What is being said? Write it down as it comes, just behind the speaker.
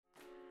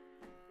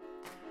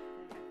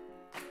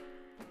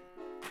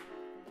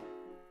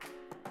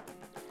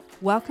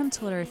Welcome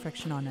to Literary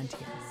Friction on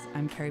NTS.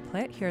 I'm Carrie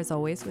Plitt, here as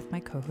always with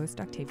my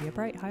co-host Octavia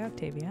Bright. Hi,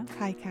 Octavia.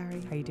 Hi,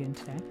 Carrie. How are you doing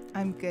today?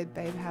 I'm good,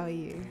 babe. How are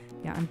you?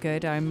 Yeah, I'm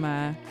good.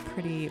 I'm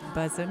pretty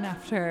buzzing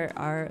after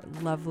our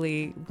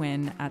lovely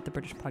win at the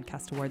British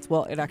Podcast Awards.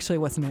 Well, it actually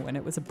wasn't a win,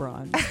 it was a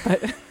bronze,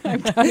 but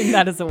I'm counting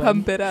that as a win.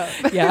 Pump it up.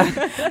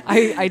 Yeah.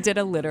 I did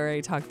a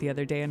literary talk the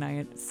other day and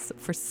I,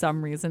 for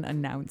some reason,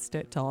 announced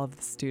it to all of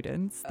the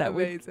students.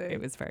 Amazing.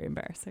 It was very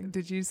embarrassing.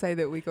 Did you say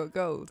that we got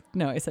gold?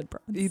 No, I said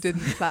bronze. You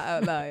didn't flat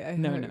out lie.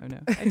 No.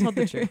 I told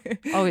the truth.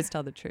 Always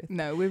tell the truth.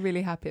 No, we're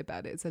really happy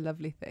about it. It's a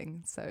lovely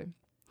thing. So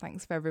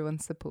thanks for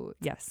everyone's support.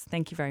 Yes,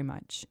 thank you very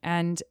much.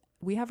 And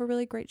we have a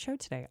really great show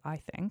today, I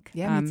think.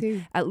 Yeah, me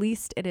too. At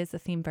least it is a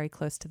theme very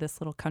close to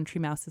this little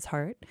country mouse's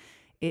heart.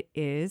 It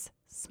is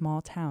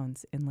small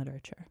towns in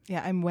literature.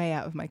 Yeah, I'm way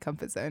out of my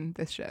comfort zone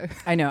this show.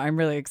 I know, I'm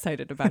really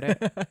excited about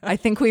it. I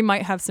think we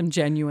might have some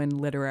genuine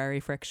literary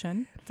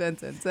friction. Dun,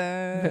 dun,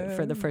 dun.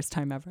 For the first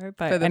time ever.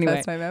 But For the anyway,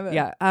 first time ever.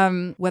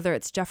 Yeah. Whether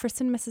it's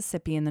Jefferson,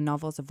 Mississippi in the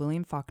novels of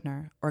William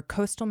Faulkner, or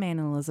Coastal Maine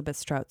and Elizabeth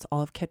Strout's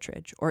Olive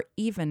Kittredge, or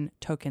even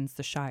Tokens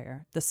the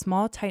Shire, the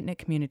small, tight-knit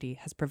community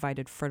has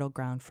provided fertile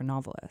ground for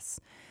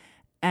novelists.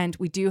 And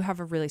we do have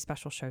a really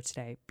special show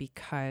today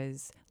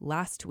because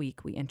last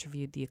week we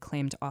interviewed the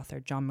acclaimed author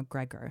John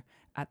McGregor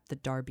at the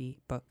Derby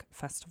Book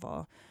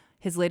Festival.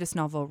 His latest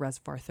novel,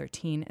 Reservoir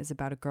 13, is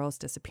about a girl's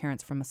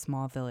disappearance from a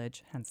small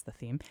village, hence the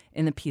theme,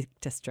 in the Peak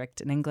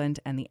District in England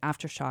and the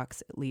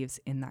aftershocks it leaves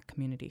in that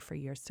community for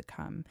years to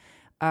come.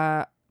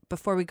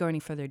 Before we go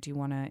any further, do you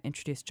want to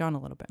introduce John a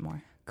little bit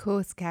more? Of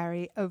course,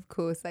 Carrie. Of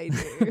course I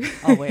do.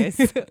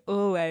 Always.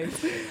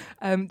 Always.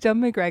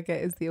 John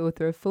McGregor is the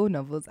author of 4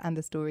 novels and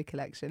a story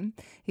collection.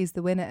 He's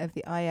the winner of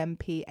the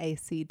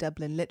IMPAC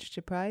Dublin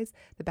Literature Prize,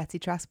 the Betty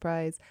Trask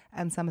Prize,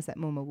 and Somerset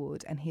Maugham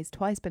Award, and he's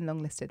twice been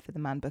longlisted for the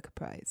Man Booker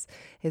Prize.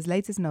 His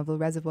latest novel,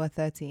 Reservoir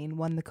 13,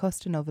 won the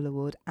Costa Novel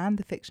Award and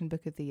the Fiction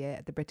Book of the Year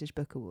at the British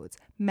Book Awards.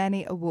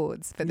 Many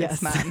awards for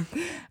this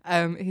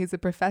man. He's a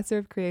professor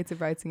of creative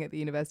writing at the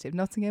University of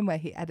Nottingham, where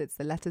he edits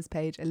the Letters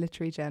page, a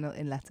literary journal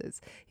in letters.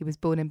 He was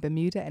born in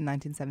Bermuda in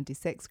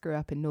 1976, grew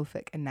up in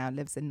Norfolk, and now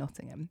lives in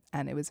Nottingham.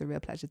 And it was a real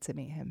pleasure to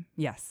meet him.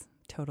 Yes,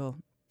 total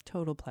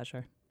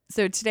pleasure.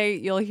 So today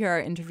you'll hear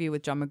our interview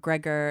with John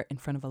McGregor in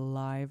front of a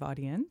live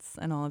audience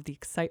and all of the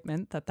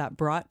excitement that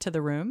brought to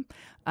the room.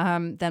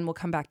 Then we'll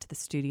come back to the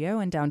studio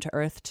and down to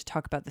earth to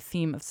talk about the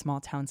theme of small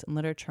towns and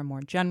literature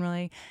more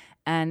generally.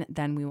 And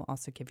then we will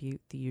also give you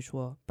the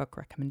usual book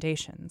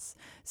recommendations.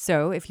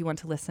 So if you want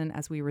to listen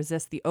as we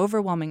resist the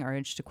overwhelming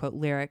urge to quote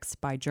lyrics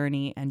by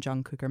Journey and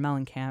John Cougar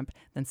Mellencamp,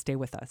 then stay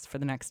with us for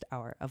the next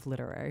hour of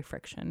literary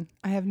friction.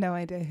 I have no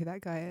idea who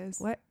that guy is.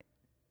 What?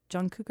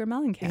 John Cougar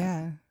Mellencamp?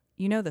 Yeah.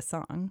 You know the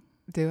song.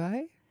 Do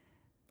I?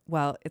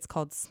 Well, it's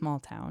called Small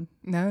Town.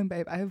 No,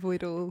 babe, I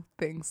avoid all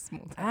things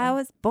small town. I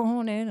was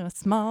born in a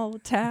small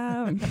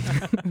town.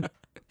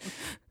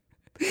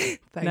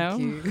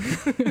 Thank you.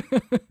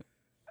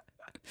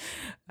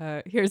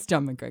 Here's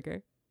John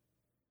McGregor.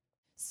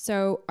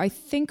 So I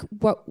think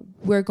what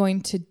we're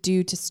going to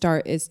do to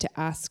start is to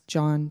ask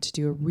John to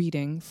do a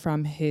reading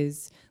from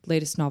his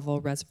latest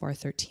novel, Reservoir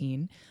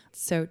 13.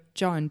 So,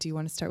 John, do you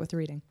want to start with a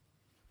reading?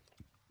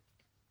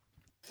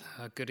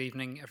 Good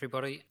evening,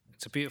 everybody.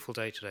 It's a beautiful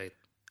day today,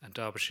 and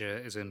Derbyshire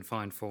is in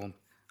fine form.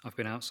 I've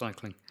been out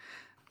cycling.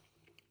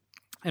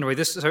 Anyway,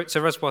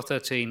 so Reservoir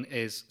 13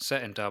 is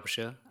set in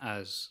Derbyshire,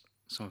 as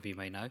some of you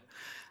may know,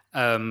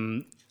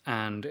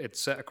 and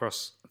it's set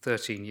across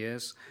 13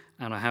 years.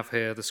 And I have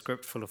here the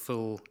script for a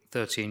full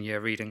 13-year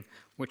reading,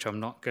 which I'm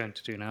not going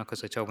to do now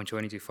because they told me to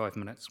only do 5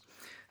 minutes.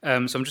 So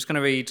I'm just going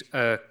to read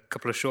a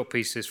couple of short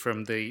pieces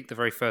from the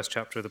very first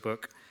chapter of the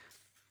book.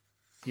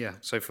 Yeah,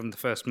 so from the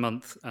first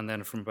month and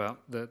then from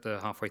about the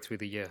halfway through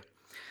the year.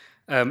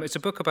 It's a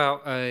book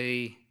about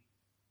I'm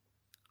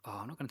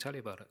not going to tell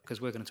you about it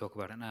because we're going to talk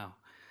about it now.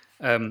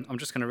 I'm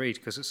just going to read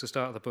because it's the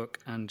start of the book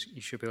and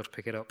you should be able to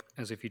pick it up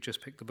as if you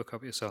just picked the book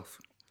up yourself.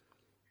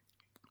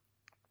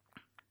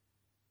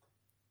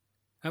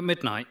 At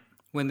midnight,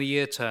 when the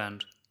year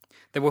turned,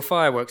 there were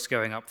fireworks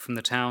going up from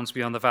the towns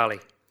beyond the valley,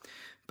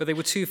 but they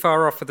were too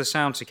far off for the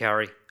sound to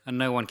carry and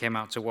no one came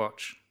out to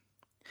watch.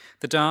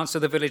 The dance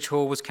at the village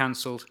hall was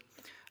cancelled,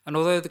 and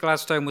although the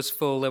Gladstone was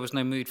full, there was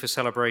no mood for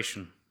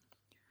celebration.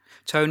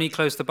 Tony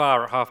closed the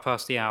bar at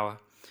 1:30 the hour,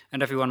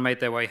 and everyone made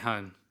their way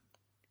home.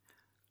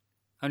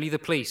 Only the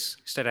police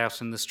stayed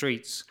out in the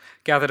streets,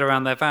 gathered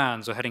around their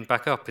vans or heading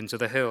back up into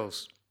the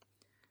hills.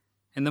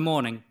 In the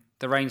morning,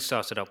 the rain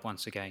started up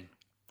once again.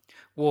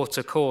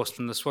 Water coursed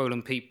from the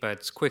swollen peat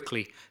beds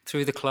quickly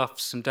through the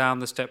cloughs and down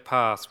the step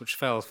paths which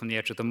fell from the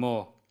edge of the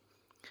moor.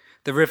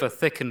 The river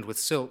thickened with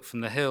silt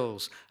from the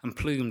hills and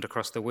plumed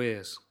across the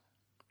weirs.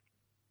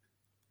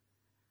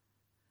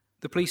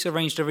 The police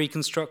arranged a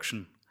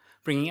reconstruction,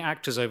 bringing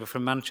actors over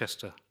from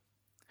Manchester.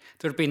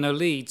 There had been no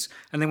leads,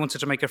 and they wanted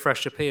to make a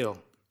fresh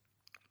appeal.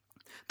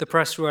 The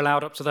press were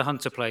allowed up to the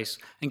Hunter place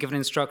and given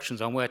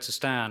instructions on where to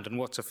stand and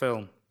what to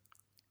film.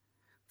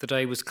 The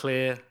day was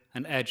clear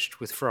and edged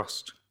with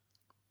frost.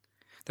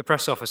 The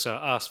press officer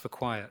asked for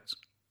quiet.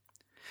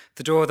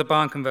 The door of the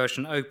barn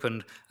conversion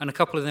opened, and a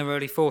couple in their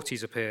early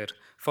 40s appeared,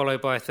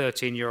 followed by a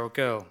 13-year-old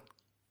girl.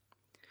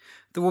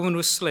 The woman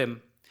was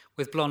slim,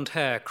 with blonde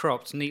hair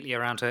cropped neatly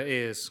around her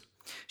ears.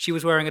 She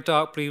was wearing a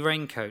dark blue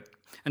raincoat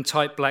and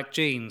tight black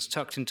jeans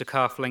tucked into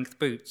calf-length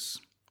boots.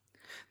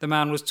 The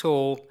man was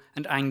tall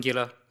and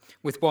angular,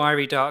 with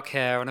wiry dark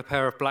hair and a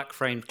pair of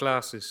black-framed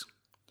glasses.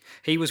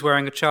 He was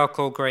wearing a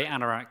charcoal grey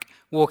anorak,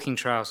 walking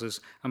trousers,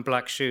 and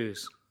black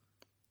shoes.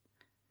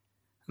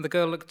 And the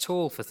girl looked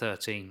tall for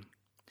 13,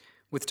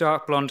 with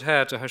dark blonde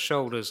hair to her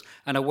shoulders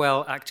and a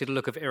well-acted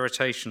look of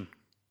irritation.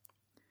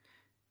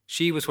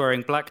 She was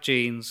wearing black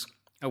jeans,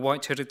 a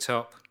white hooded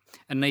top,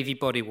 a navy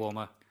body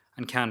warmer,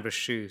 and canvas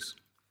shoes.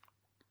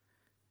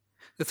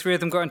 The three of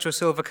them got into a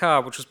silver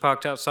car which was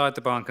parked outside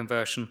the barn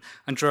conversion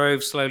and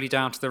drove slowly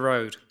down to the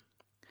road.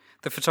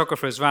 The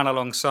photographers ran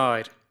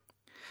alongside.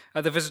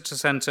 At the visitor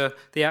centre,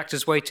 the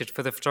actors waited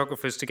for the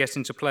photographers to get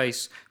into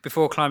place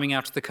before climbing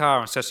out of the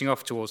car and setting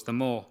off towards the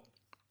moor.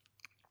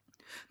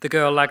 The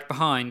girl lagged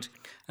behind,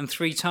 and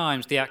 3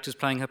 times the actors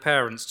playing her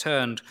parents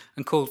turned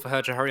and called for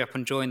her to hurry up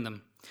and join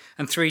them,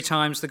 and 3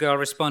 times the girl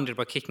responded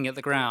by kicking at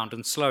the ground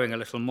and slowing a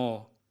little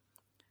more.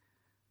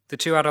 The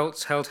 2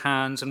 adults held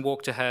hands and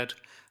walked ahead,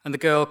 and the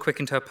girl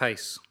quickened her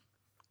pace.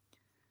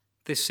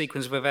 This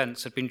sequence of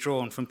events had been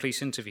drawn from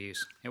police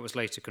interviews, it was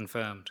later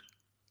confirmed.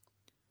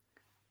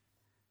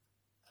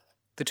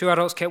 The 2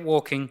 adults kept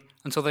walking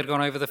until they'd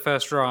gone over the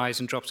first rise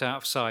and dropped out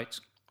of sight,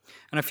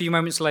 and a few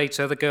moments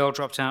later the girl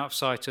dropped out of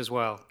sight as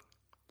well.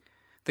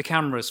 The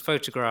cameras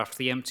photographed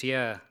the empty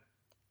air.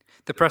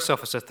 The press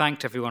officer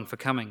thanked everyone for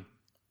coming.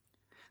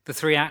 The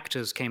 3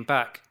 actors came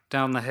back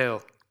down the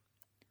hill.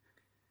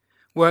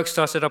 Work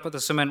started up at the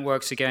cement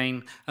works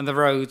again, and the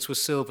roads were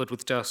silvered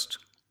with dust.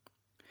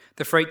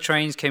 The freight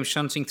trains came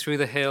shunting through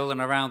the hill and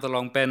around the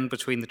long bend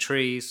between the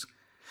trees.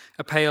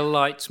 A pale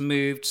light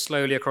moved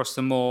slowly across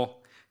the moor,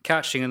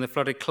 catching in the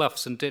flooded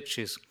cloughs and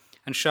ditches,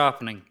 and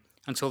sharpening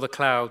until the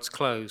clouds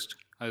closed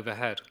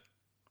overhead.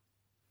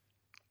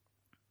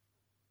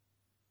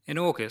 In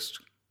August,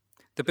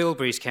 the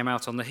bilberries came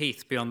out on the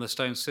heath beyond the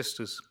Stone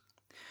Sisters,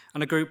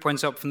 and a group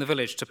went up from the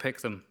village to pick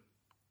them.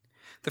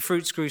 The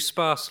fruits grew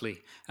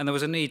sparsely, and there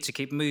was a need to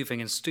keep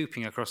moving and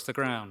stooping across the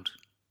ground.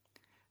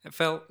 It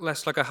felt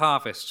less like a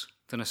harvest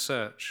than a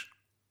search.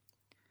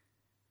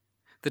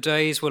 The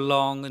days were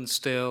long and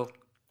still,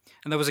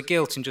 and there was a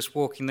guilt in just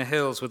walking the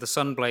hills with the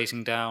sun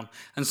blazing down,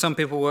 and some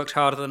people worked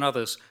harder than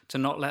others to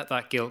not let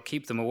that guilt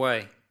keep them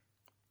away.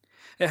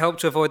 It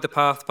helped to avoid the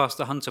path past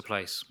the Hunter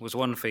place, was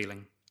one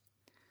feeling.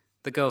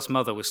 The girl's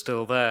mother was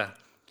still there.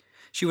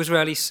 She was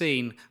rarely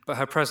seen, but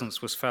her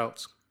presence was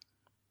felt.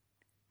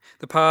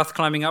 The path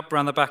climbing up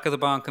round the back of the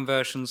barn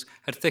conversions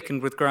had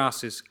thickened with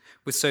grasses,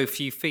 with so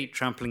few feet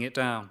trampling it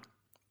down.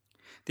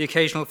 The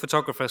occasional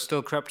photographer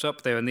still crept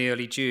up there in the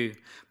early dew,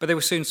 but they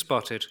were soon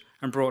spotted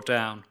and brought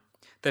down,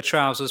 their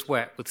trousers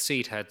wet with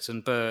seed heads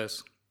and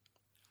burrs.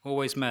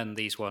 Always men,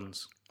 these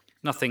ones.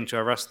 Nothing to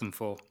arrest them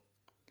for.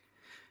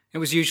 It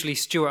was usually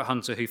Stuart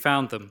Hunter who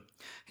found them.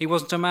 He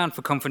wasn't a man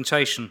for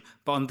confrontation,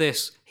 but on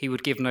this he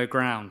would give no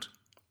ground.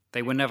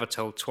 They were never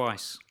told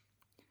twice.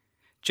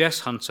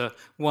 Jess Hunter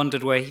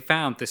wondered where he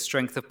found this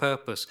strength of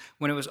purpose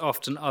when it was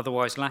often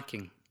otherwise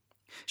lacking.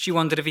 She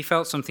wondered if he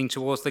felt something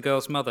towards the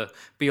girl's mother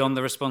beyond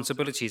the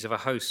responsibilities of a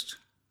host,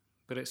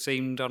 but it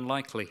seemed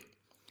unlikely.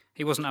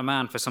 He wasn't a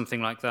man for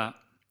something like that.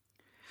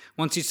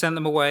 Once he'd sent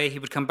them away, he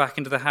would come back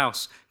into the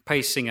house,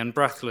 pacing and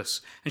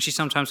breathless, and she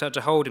sometimes had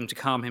to hold him to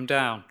calm him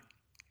down.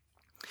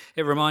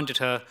 It reminded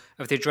her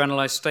of the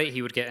adrenalized state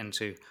he would get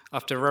into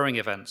after rowing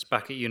events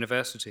back at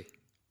university.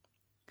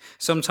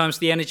 Sometimes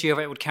the energy of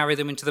it would carry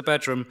them into the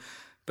bedroom,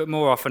 but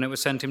more often it would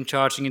send him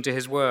charging into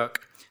his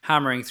work,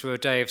 hammering through a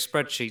day of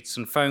spreadsheets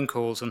and phone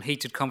calls and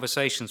heated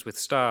conversations with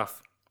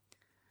staff.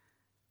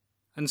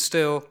 And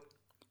still,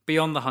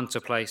 beyond the Hunter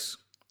place,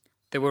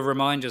 there were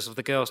reminders of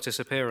the girl's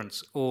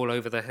disappearance all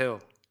over the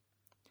hill.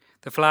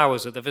 The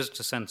flowers at the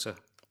visitor centre,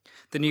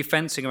 the new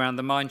fencing around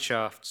the mine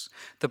shafts,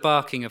 the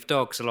barking of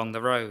dogs along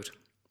the road.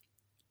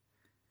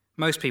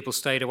 Most people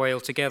stayed away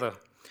altogether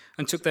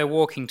and took their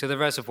walking to the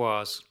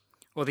reservoirs,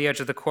 or the edge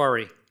of the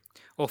quarry,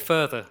 or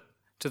further,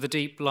 to the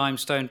deep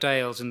limestone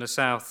dales in the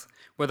south,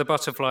 where the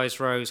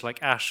butterflies rose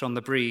like ash on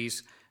the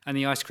breeze and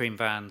the ice cream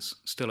vans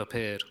still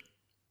appeared.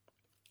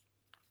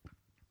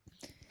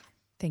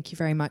 Thank you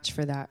very much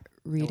for that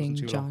reading,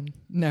 too John.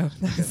 No,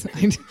 that was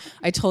fine.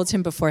 I told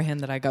him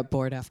beforehand that I got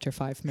bored after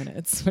 5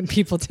 minutes when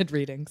people did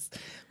readings,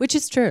 which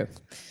is true.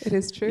 It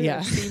is true. Yeah.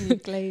 I've seen you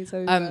glaze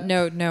over.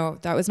 No,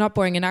 that was not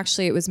boring. And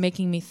actually, it was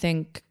making me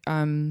think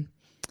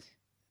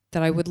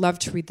that I would love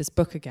to read this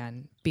book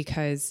again,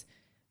 because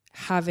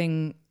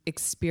having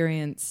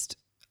experienced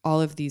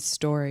all of these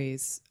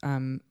stories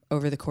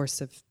over the course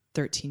of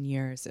 13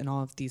 years and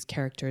all of these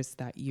characters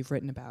that you've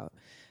written about,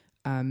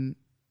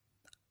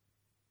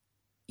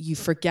 you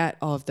forget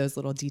all of those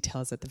little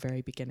details at the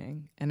very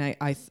beginning. And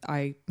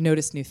I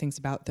noticed new things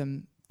about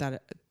them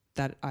that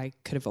I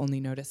could have only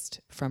noticed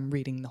from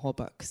reading the whole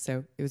book.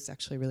 So it was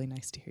actually really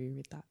nice to hear you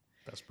read that.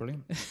 That's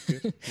brilliant.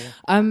 Good.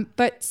 Yeah.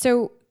 But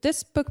so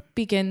this book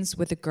begins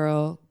with a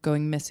girl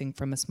going missing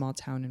from a small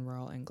town in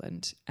rural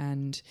England,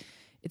 and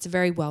it's a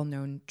very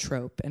well-known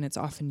trope, and it's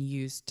often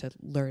used to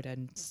lurid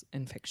ends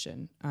in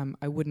fiction.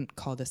 I wouldn't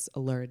call this a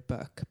lurid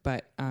book,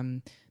 but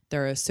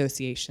there are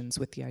associations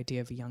with the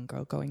idea of a young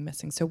girl going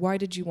missing. So why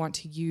did you want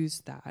to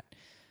use that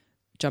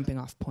jumping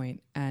off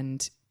point?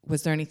 And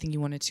was there anything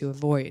you wanted to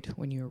avoid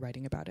when you were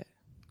writing about it?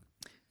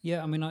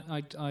 Yeah, I mean,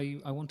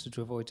 I wanted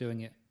to avoid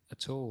doing it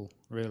at all,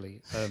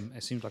 really.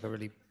 It seemed like a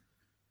really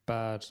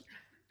bad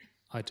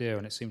idea,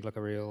 and it seemed like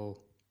a real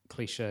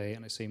cliche,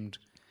 and it seemed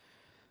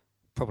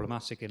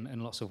problematic in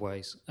lots of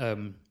ways.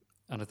 And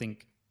I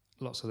think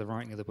lots of the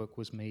writing of the book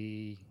was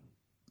me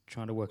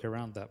trying to work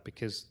around that,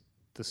 because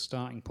the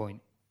starting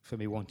point for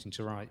me wanting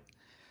to write,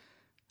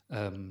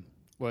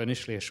 well,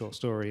 initially a short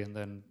story, and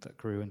then that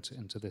grew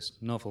into this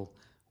novel,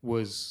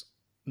 was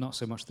not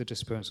so much the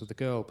disappearance of the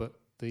girl, but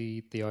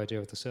the idea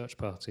of the search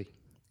party,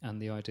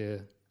 and the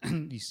idea,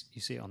 you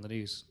see it on the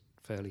news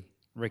fairly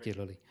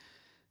regularly,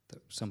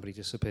 that somebody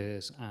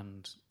disappears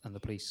and the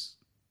police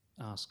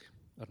ask,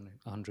 I don't know,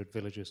 100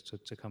 villagers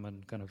to come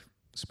and kind of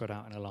spread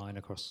out in a line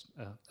across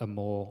a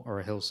moor or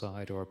a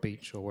hillside or a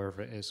beach or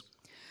wherever it is.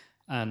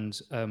 And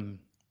I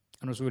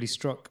was really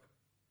struck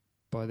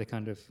by the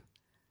kind of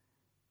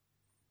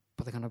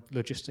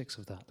logistics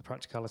of that, the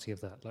practicality of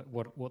that, like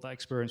what that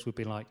experience would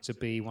be like to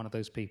be one of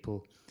those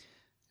people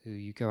who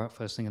you go out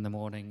first thing in the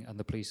morning and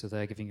the police are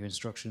there giving you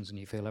instructions, and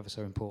you feel ever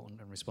so important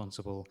and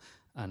responsible,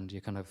 and you're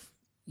kind of,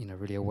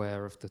 really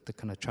aware of the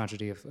kind of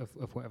tragedy of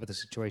whatever the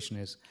situation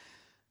is.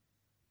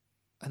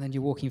 And then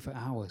you're walking for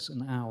hours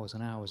and hours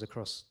and hours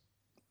across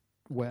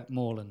wet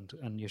moorland,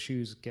 and your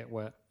shoes get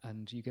wet,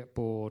 and you get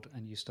bored,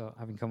 and you start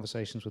having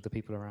conversations with the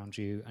people around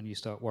you, and you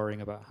start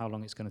worrying about how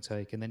long it's going to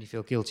take, and then you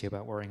feel guilty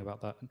about worrying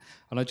about that.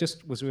 And I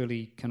just was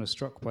really kind of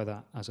struck by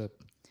that as a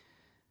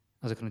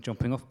kind of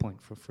jumping off point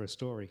for a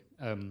story.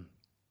 And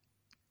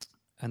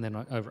then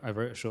I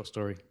wrote a short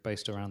story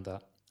based around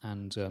that,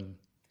 and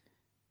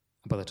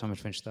by the time I'd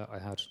finished that, I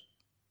had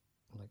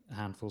like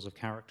handfuls of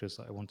characters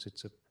that I wanted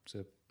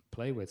to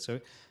play with. So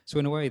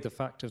in a way, the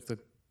fact of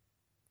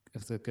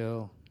the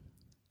girl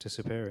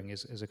disappearing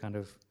is a kind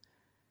of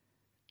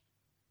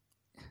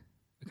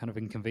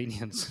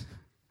inconvenience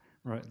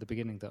right at the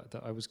beginning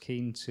that I was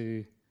keen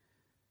to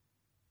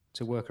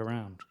work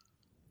around.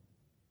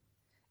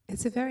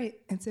 It's a very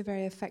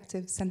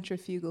effective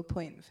centrifugal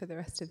point for the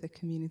rest of the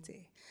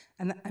community,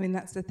 and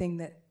that's the thing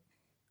that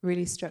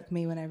really struck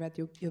me when I read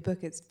your book.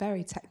 It's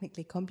very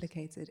technically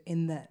complicated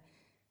in that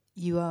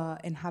you are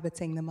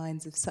inhabiting the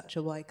minds of such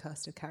a wide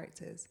cast of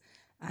characters,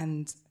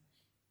 and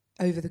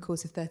over the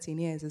course of 13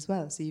 years as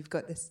well. So you've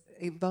got this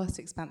vast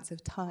expanse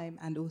of time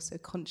and also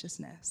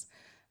consciousness.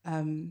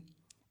 And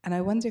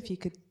I wonder if you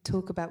could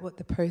talk about what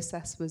the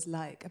process was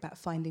like about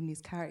finding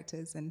these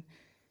characters, and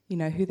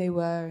who they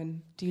were,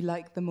 and do you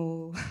like them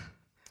all?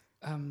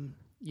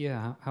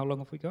 Yeah, how long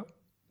have we got?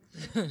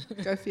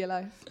 Go for your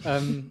life.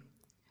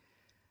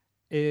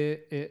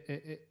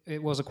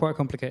 It was a quite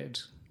complicated...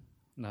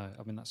 No,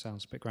 I mean, that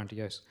sounds a bit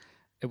grandiose.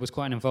 It was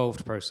quite an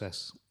involved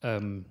process.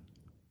 The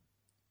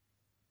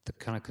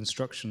kind of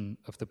construction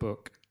of the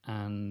book,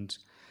 and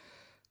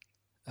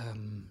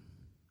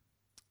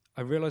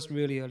I realised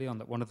really early on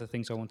that one of the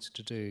things I wanted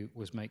to do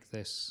was make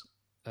this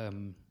a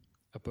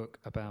book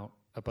about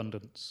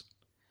abundance,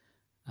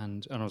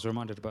 and I was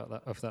reminded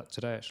of that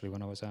today actually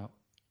when I was out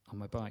on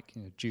my bike.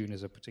 June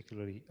is a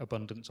particularly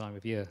abundant time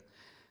of year,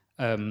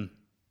 but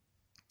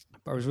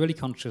I was really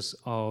conscious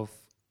of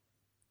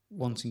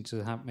wanting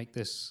to make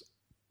this.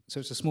 So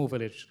it's a small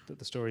village that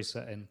the story's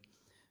set in.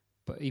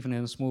 But even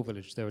in a small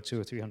village, there are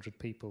 200 or 300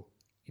 people,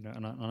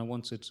 and I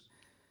wanted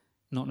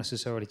not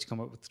necessarily to come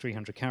up with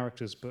 300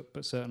 characters,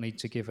 but certainly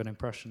to give an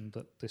impression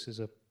that this is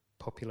a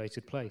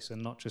populated place,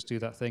 and not just do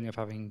that thing of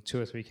having 2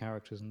 or 3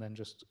 characters and then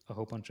just a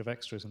whole bunch of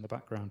extras in the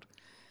background.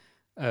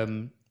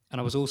 And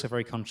I was also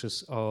very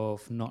conscious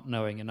of not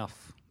knowing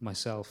enough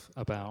myself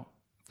about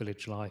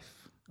village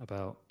life,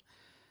 about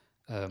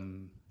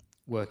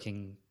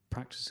working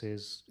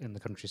practices in the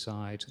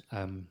countryside,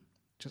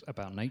 just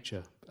about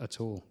nature at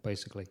all,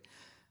 basically.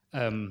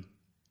 And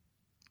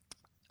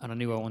I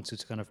knew I wanted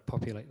to kind of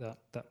populate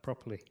that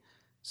properly.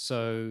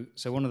 So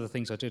one of the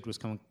things I did was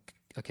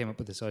I came up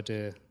with this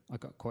idea. I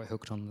got quite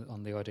hooked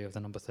on the idea of the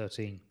number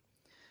 13.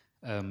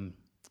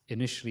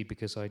 Initially,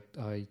 because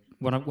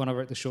when I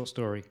wrote the short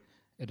story,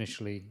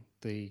 initially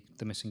the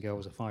missing girl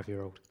was a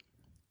 5-year-old,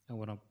 and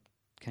when I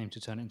came to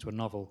turn it into a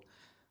novel,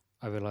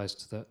 I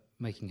realised that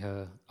making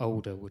her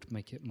older would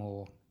make it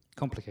more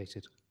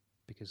complicated,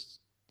 because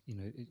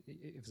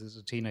if there's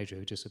a teenager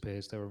who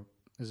disappears,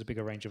 there's a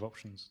bigger range of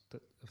options of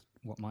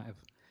what might have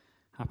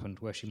happened,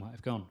 where she might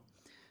have gone,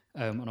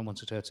 and I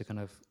wanted her to kind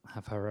of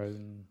have her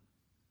own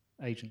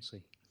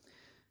agency.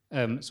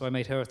 So I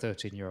made her a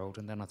 13-year-old,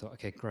 and then I thought,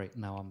 okay, great,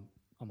 now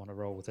I'm on a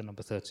roll with the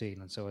number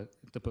 13, and so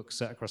the book's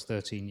set across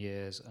 13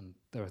 years, and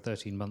there are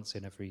 13 months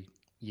in every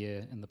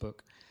year in the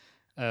book,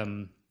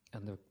 and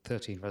there are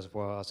 13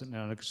 reservoirs, and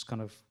I just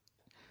kind of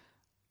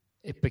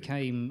it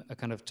became a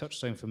kind of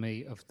touchstone for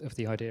me of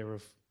the idea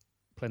of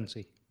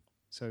plenty.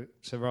 So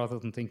rather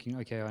than thinking,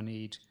 okay, I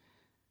need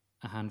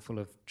a handful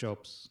of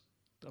jobs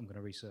that I'm going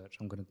to research,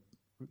 I'm going to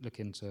look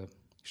into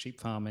sheep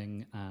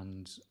farming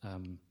and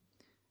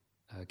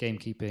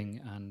gamekeeping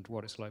and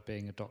what it's like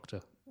being a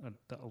doctor.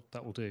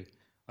 That will do.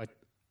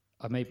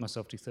 I made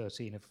myself do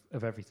 13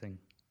 of everything,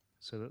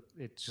 so that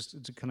it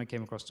kind of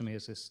came across to me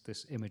as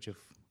this image of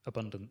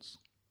abundance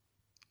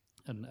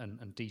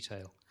and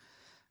detail.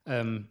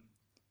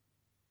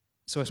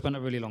 So I spent a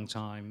really long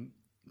time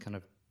kind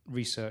of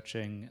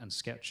researching and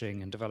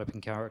sketching and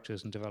developing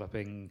characters and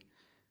developing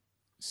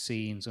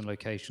scenes and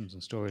locations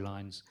and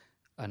storylines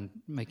and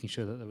making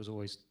sure that there was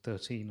always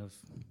 13 of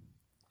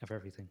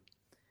everything.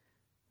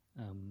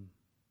 And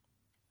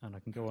I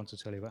can go on to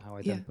tell you about how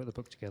I then put the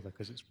book together,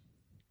 because it's...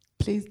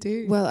 Please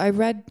do. Well, I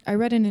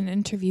read in an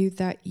interview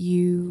that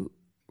you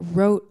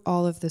wrote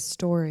all of the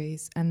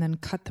stories and then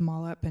cut them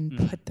all up and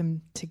put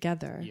them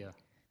together. Yeah.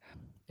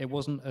 It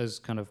wasn't as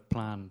kind of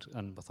planned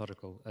and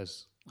methodical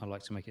as I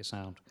like to make it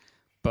sound.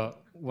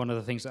 But one of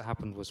the things that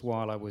happened was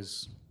while I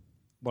was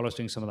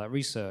doing some of that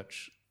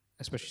research,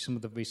 especially some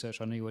of the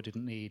research I knew I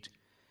didn't need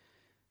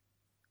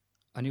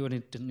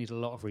a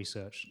lot of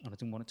research, and I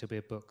didn't want it to be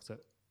a book that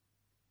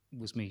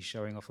was me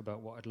showing off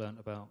about what I'd learnt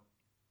about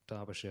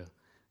Derbyshire.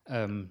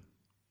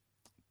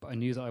 But I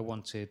knew that I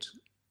wanted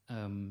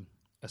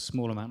a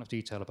small amount of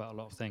detail about a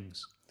lot of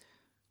things.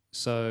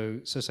 So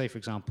say, for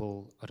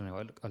example, I don't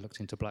know, I looked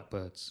into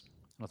blackbirds,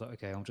 and I thought,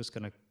 okay, I'm just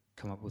going to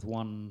come up with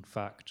one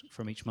fact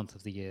from each month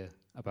of the year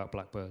about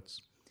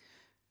blackbirds.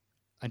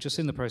 And just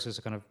in the process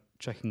of kind of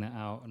checking that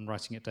out and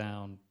writing it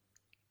down,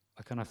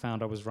 I kind of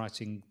found I was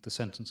writing the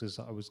sentences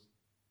that I was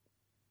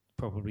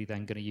probably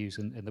then going to use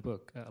in the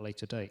book at a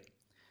later date.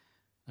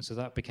 And so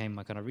that became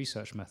my kind of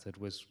research method,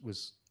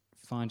 was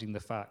finding the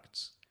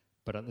facts,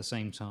 but at the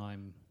same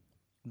time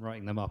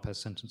writing them up as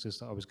sentences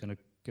that I was going to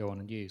go on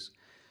and use.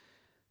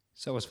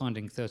 So I was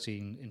finding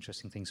 13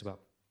 interesting things about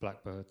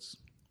blackbirds,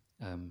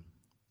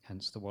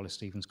 hence the Wallace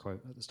Stevens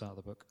quote at the start of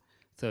the book.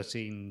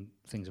 13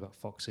 things about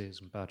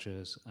foxes and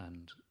badgers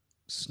and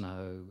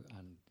snow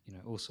and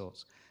all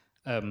sorts.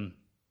 And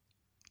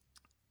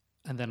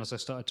then as I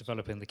started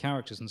developing the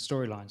characters and the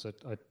storylines,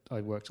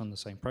 I worked on the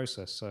same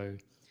process. So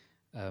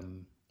I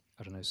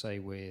don't know, say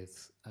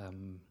with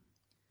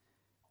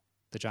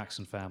the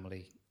Jackson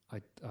family,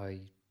 I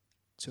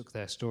took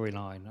their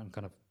storyline and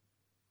kind of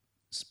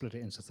split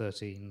it into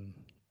 13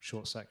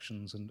 short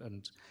sections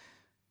and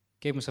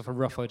gave myself a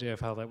rough idea of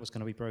how that was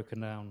going to be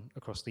broken down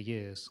across the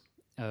years.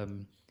 But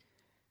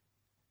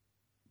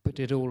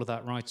did all of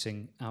that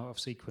writing out of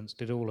sequence,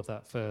 did all of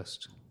that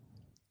first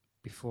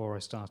before I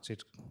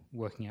started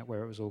working out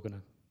where it was all going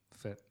to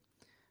fit,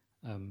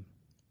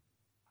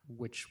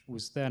 which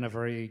was then a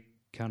very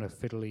kind of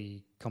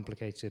fiddly,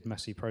 complicated,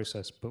 messy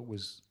process, but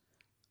was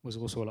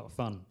also a lot of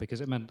fun,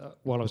 because it meant that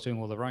while I was doing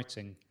all the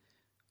writing,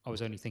 I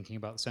was only thinking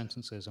about the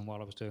sentences, and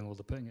while I was doing all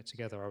the putting it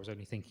together, I was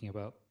only thinking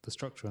about the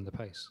structure and the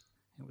pace.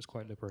 It was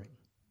quite liberating.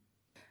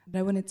 And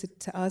I wanted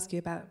to ask you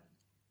about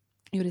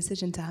your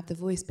decision to have the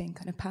voice being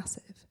kind of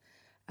passive,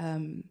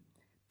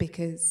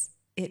 because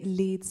it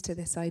leads to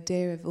this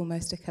idea of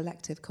almost a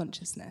collective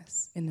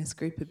consciousness in this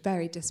group of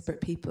very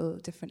disparate people,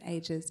 different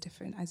ages,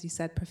 different, as you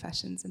said,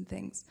 professions and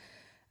things.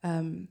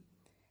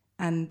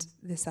 And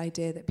this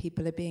idea that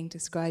people are being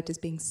described as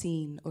being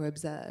seen or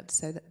observed,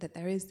 so that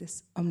there is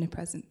this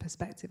omnipresent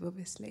perspective,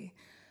 obviously.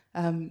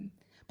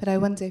 But I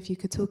wonder if you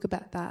could talk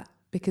about that,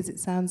 because it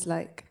sounds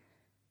like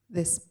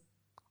this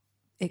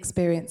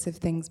experience of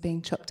things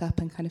being chopped up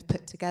and kind of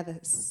put together,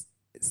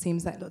 it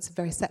seems like lots of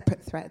very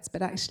separate threads,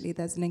 but actually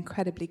there's an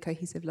incredibly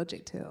cohesive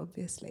logic to it,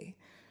 obviously.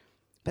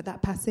 But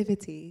that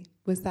passivity,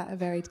 was that a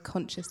very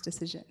conscious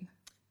decision?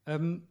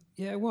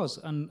 Yeah, it was.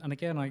 And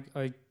again, I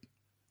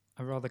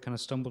rather kind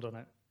of stumbled on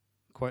it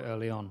quite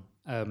early on.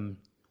 And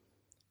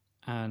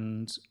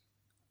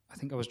I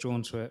think I was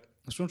drawn to it.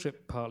 I was drawn to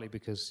it partly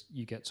because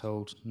you get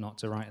told not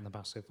to write in the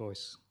passive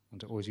voice and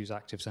to always use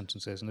active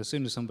sentences. And as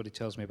soon as somebody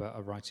tells me about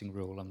a writing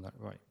rule, I'm like,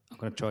 right, I'm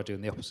going to try doing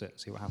the opposite and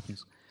see what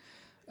happens.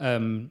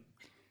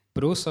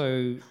 But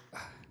also,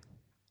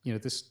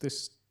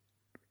 this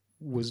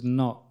was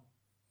not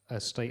a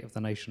state of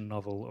the nation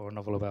novel or a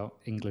novel about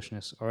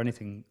Englishness or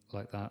anything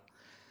like that.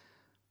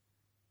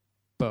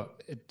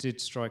 But it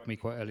did strike me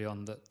quite early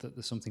on that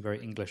there's something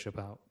very English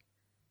about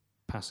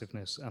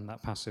passiveness and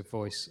that passive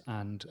voice,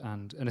 and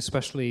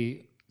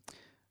especially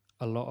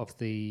a lot of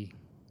the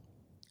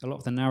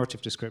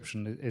narrative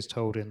description is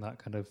told in that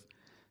kind of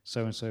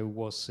so and so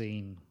was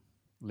seen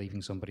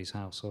leaving somebody's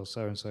house, or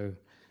so and so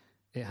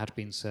it had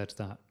been said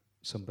that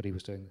somebody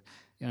was doing,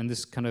 and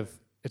this kind of,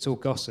 it's all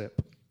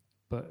gossip,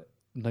 but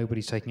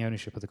nobody's taking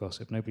ownership of the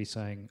gossip. Nobody's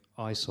saying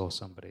I saw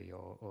somebody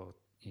or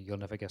you'll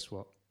never guess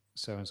what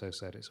so-and-so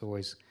said. It's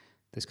always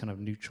this kind of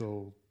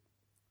neutral,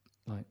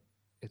 like,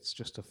 it's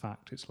just a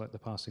fact. It's like the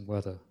passing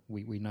weather.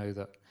 We know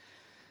that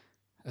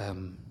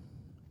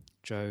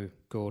Joe,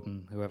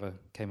 Gordon, whoever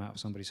came out of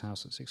somebody's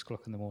house at 6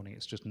 o'clock in the morning,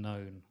 it's just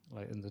known,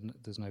 like, and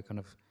there's no kind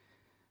of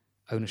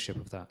ownership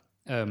of that.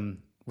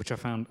 which I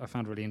found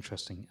really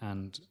interesting,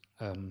 and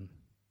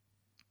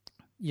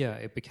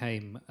it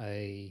became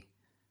a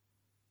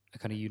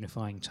kind of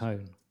unifying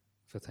tone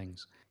for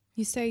things.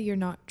 You say you're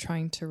not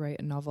trying to write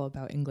a novel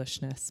about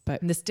Englishness,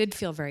 but this did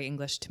feel very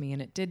English to me,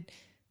 and it did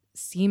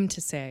seem to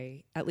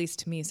say, at least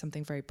to me,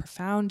 something very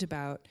profound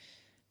about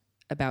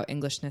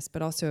Englishness,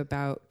 but also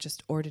about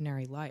just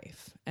ordinary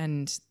life.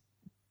 And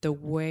the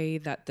way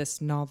that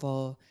this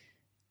novel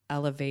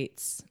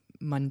elevates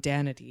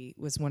mundanity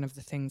was one of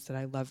the things that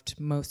I loved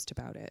most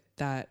about it.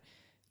 That,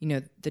 you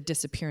know, the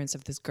disappearance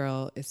of this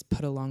girl is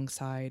put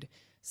alongside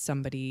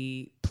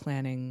somebody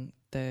planning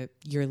the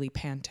yearly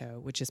panto,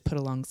 which is put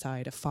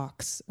alongside a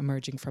fox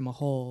emerging from a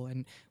hole,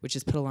 and which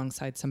is put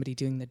alongside somebody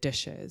doing the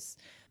dishes.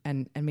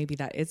 And maybe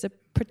that is a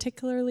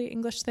particularly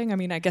English thing. I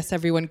mean, I guess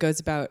everyone goes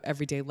about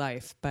everyday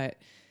life,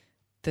 but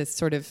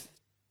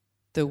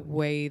the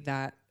way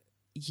that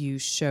you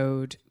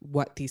showed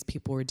what these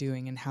people were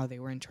doing and how they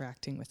were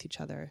interacting with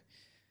each other.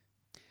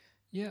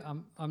 Yeah,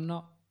 I'm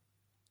not.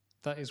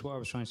 That is what I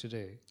was trying to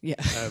do. Yeah,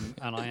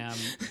 and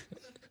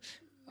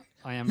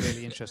I am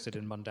really interested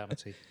in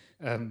mundanity,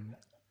 and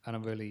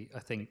I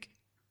think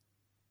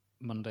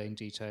mundane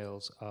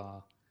details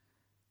are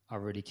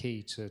really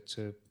key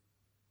to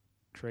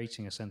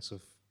creating a sense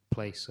of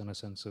place and a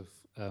sense of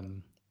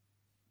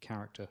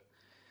character.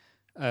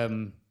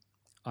 I'm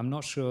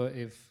not sure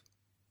if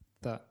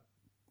that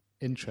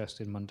interest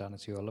in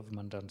mundanity or love of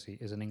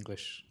mundanity is an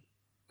English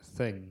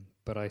thing,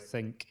 but I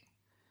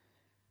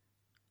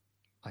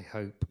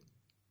hope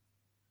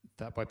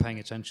that by paying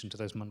attention to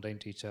those mundane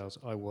details,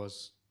 I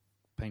was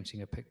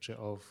painting a picture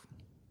of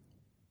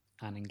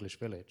an English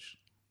village.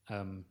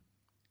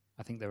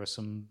 I think there are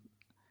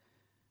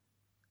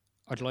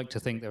I'd like to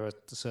think there are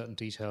certain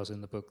details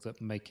in the book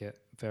that make it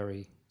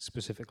very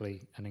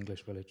specifically an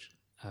English village.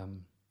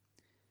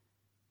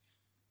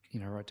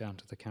 Right down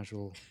to the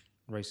casual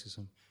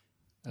racism,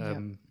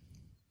 and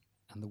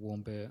the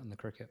warm beer and the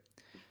cricket.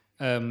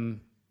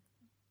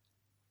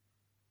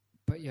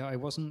 But yeah, I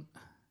wasn't.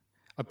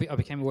 I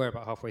became aware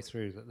about halfway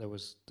through that there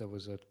was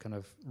a kind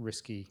of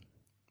risky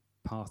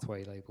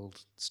pathway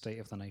labelled State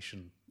of the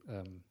Nation.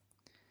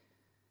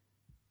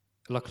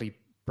 Luckily,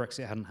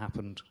 Brexit hadn't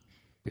happened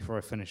before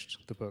I finished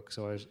the book,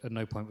 so I at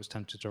no point was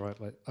tempted to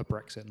write like a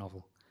Brexit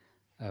novel.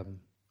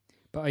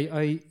 But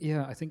I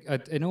think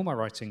in all my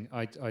writing,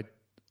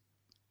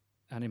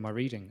 and in my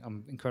reading,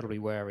 I'm incredibly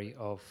wary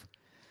of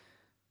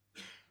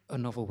a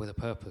novel with a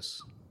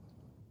purpose.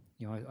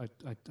 I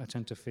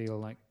tend to feel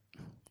like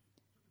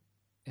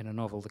in a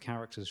novel, the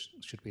characters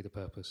should be the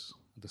purpose,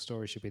 the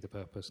story should be the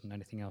purpose, and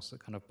anything else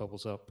that kind of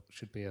bubbles up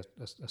should be a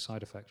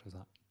side effect of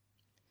that.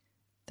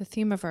 The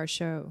theme of our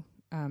show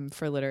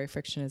for literary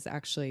fiction is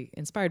actually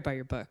inspired by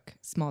your book,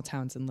 Small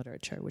Towns in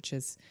Literature, which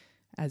is,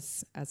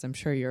 as I'm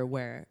sure you're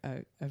aware,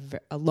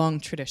 a long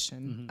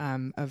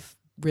tradition of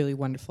really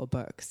wonderful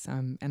books.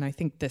 And I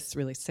think this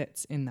really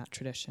sits in that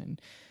tradition.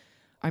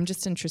 I'm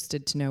just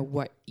interested to know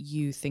what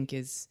you think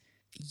is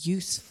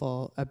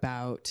useful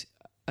about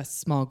a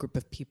small group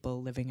of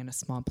people living in a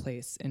small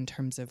place in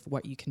terms of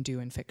what you can do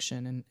in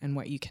fiction and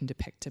what you can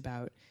depict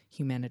about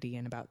humanity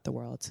and about the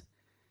world.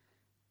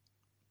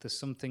 There's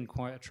something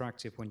quite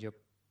attractive when you're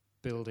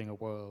building a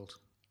world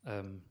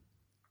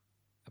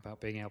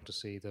about being able to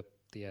see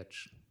the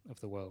edge of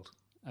the world.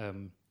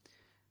 And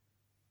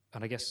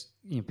I guess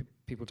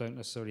people don't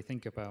necessarily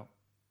think about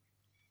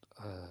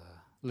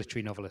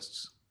literary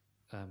novelists,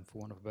 for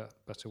want of a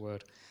better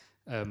word,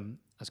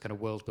 as kind of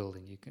world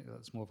building.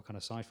 That's more of a kind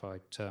of sci-fi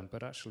term,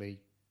 but actually,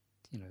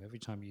 every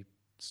time you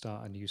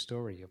start a new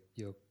story,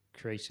 you're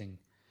creating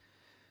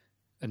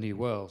a new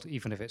world,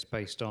 even if it's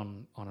based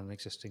on an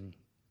existing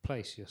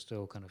place. You're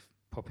still kind of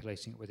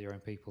populating it with your own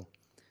people,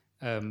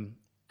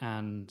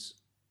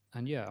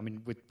 And yeah, I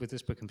mean, with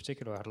this book in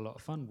particular, I had a lot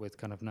of fun with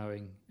kind of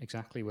knowing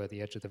exactly where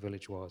the edge of the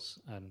village was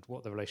and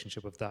what the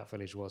relationship of that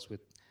village was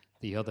with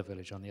the other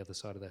village on the other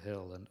side of the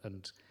hill,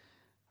 and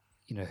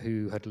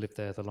who had lived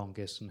there the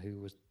longest and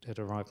who had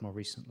arrived more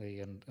recently,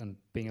 and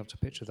being able to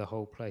picture the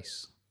whole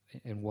place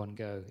in one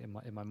go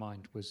in my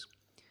mind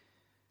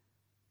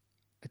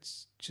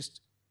it's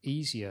just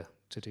easier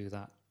to do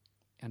that,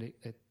 and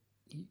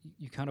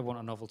you kind of want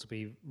a novel to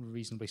be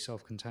reasonably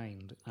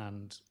self-contained,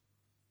 and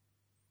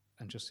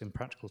just in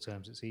practical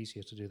terms, it's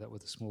easier to do that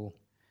with a small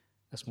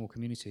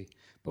community.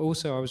 But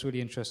also, I was really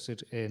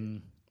interested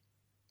in,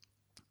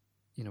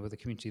 with a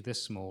community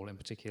this small in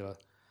particular,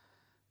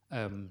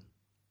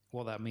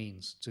 what that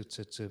means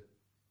to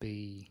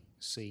be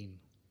seen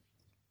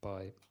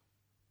by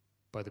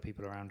the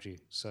people around you.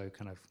 So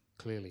kind of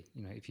clearly,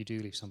 if you do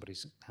leave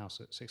somebody's house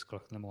at 6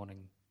 o'clock in the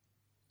morning,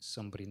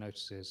 somebody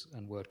notices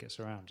and word gets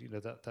around.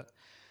 That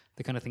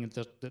the kind of thing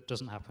that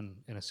doesn't happen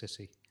in a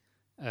city.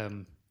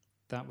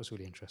 That was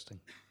really interesting.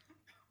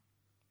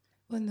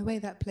 Well, and the way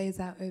that plays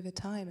out over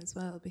time as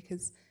well,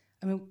 because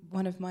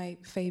one of my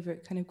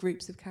favourite kind of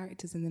groups of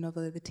characters in the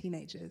novel are the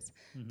teenagers,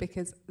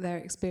 because their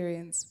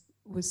experience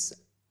was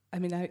I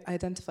mean, I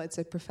identified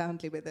so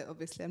profoundly with it.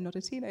 Obviously, I'm not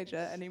a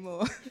teenager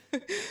anymore.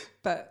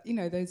 But, you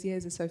know, those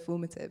years are so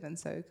formative and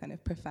so kind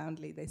of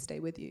profoundly they stay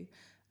with you.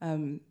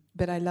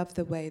 But I love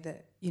the way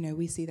that, you know,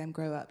 we see them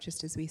grow up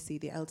just as we see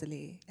the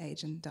elderly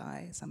age and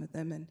die, some of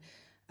them.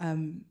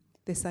 And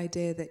this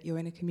idea that you're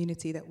in a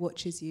community that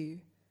watches you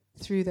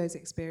through those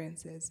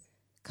experiences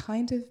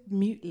kind of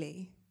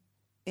mutely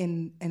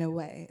in a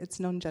way. It's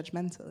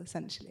non-judgmental,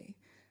 essentially.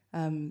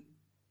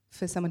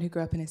 For someone who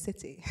grew up in a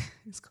city,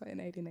 it's quite an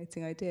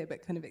alienating idea,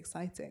 but kind of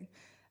exciting.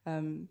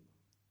 And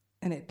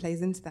it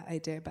plays into that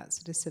idea about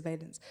sort of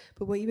surveillance.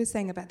 But what you were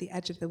saying about the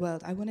edge of the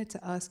world, I wanted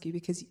to ask you,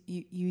 because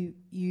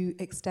you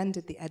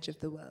extended the edge of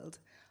the world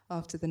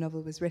after the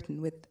novel was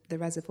written with the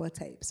Reservoir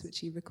tapes,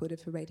 which you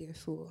recorded for Radio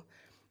 4.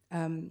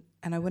 And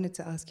I wanted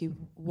to ask you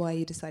why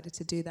you decided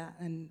to do that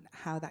and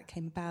how that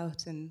came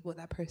about and what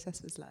that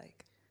process was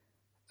like.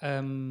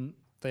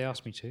 They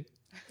asked me to.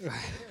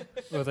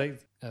 Well,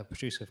 a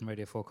producer from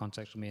Radio 4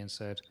 contacted me and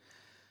said,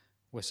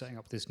 we're setting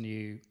up this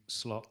new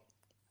slot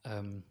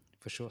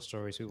for short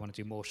stories. We want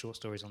to do more short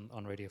stories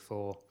on Radio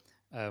 4,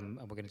 and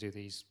we're going to do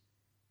these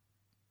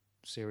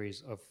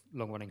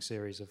long-running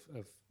series of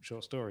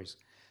short stories.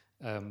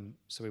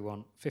 So we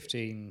want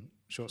 15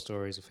 short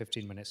stories of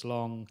 15 minutes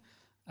long,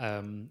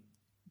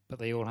 but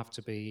they have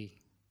to be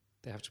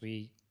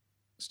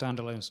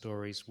standalone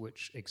stories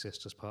which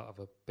exist as part of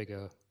a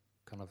bigger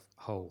kind of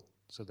whole.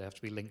 So they have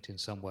to be linked in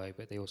some way,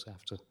 but they also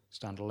have to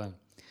stand alone.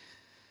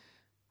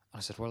 I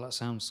said, well, that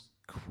sounds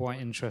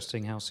quite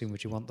interesting. How soon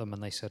would you want them?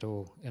 And they said,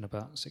 in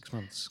about 6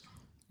 months.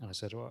 And I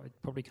said, well, I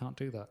probably can't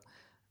do that.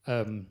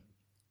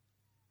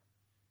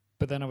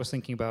 But then I was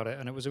thinking about it,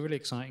 and it was a really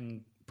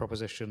exciting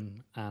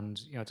proposition. And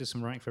I did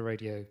some writing for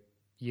radio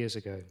years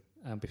ago,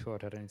 before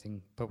I'd had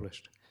anything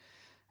published.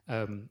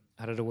 And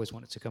I'd always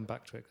wanted to come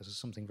back to it because there's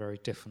something very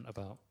different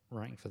about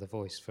writing for The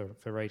Voice, for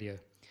radio.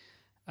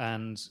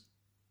 And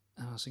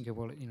I was thinking,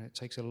 well, it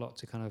takes a lot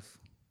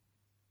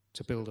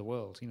to build a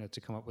world,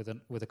 to come up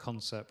with a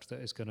concept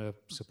that is going to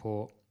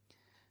support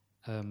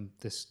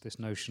this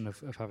notion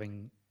of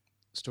having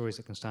stories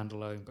that can stand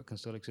alone but can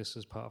still exist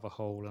as part of a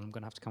whole. And I'm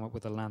going to have to come up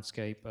with a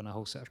landscape and a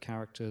whole set of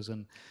characters.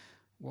 And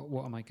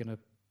where am I going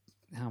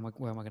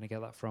to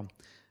get that from?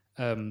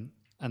 And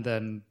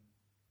then,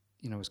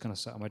 I was kind of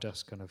sat at my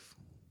desk, kind of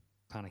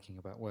panicking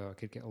about where I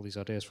could get all these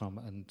ideas from.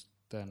 And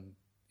then,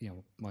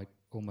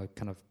 all my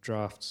kind of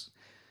drafts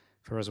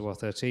for Reservoir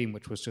 13,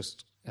 which was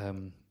just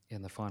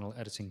in the final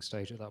editing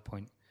stage at that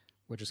point,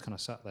 were just kind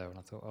of sat there, and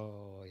I thought,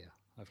 oh yeah,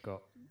 I've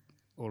got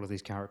all of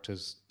these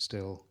characters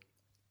still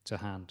to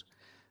hand.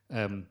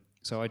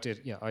 So I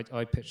did,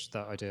 I pitched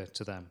that idea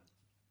to them.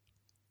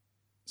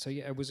 So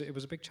yeah, it was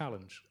a big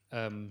challenge,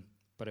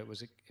 but it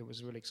was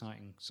really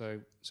exciting.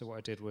 So what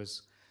I did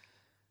was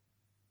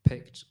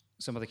picked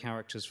some of the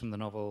characters from the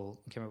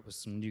novel, came up with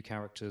some new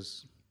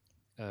characters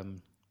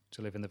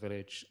to live in the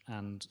village,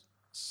 and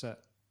set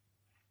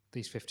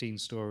these 15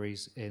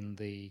 stories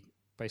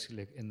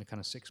basically in the kind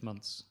of 6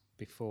 months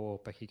before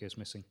Becky goes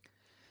missing.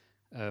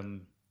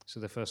 So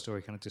the first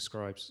story kind of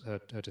describes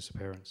her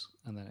disappearance,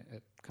 and then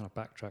it kind of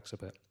backtracks a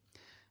bit.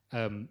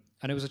 And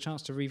it was a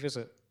chance to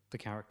revisit the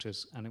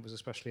characters, and it was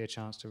especially a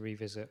chance to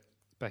revisit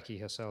Becky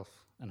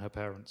herself and her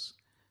parents.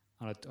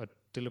 And I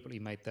deliberately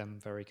made them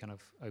very kind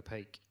of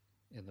opaque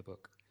in the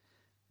book.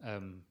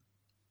 And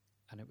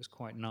it was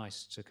quite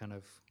nice to kind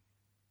of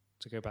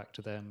to go back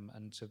to them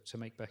and to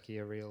make Becky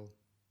a real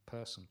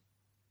person.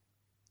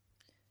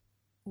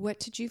 What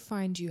did you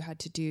find you had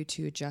to do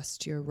to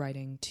adjust your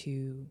writing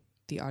to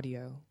the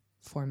audio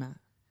format?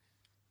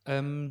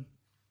 I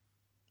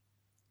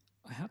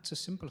had to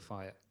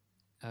simplify it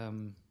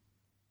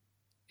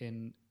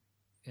in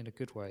a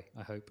good way,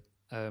 I hope.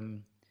 I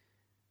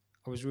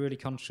was really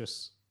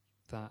conscious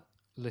that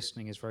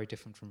listening is very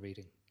different from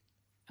reading.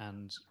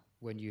 And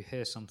when you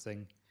hear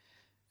something,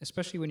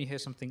 especially when you hear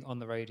something on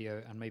the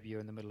radio and maybe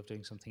you're in the middle of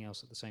doing something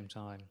else at the same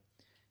time,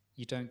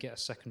 you don't get a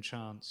second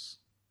chance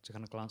to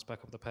kind of glance back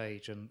up the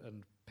page and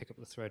pick up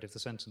the thread if the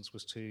sentence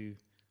was too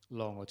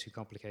long or too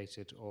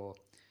complicated, or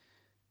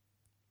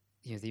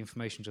the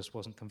information just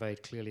wasn't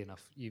conveyed clearly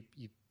enough. You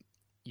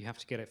have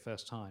to get it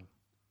first time.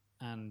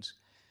 And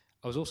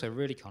I was also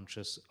really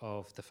conscious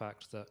of the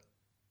fact that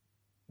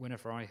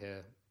whenever I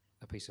hear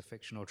a piece of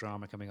fiction or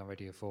drama coming on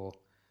Radio 4,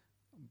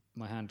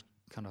 my hand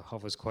kind of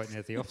hovers quite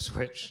near the off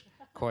switch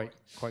quite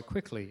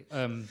quickly,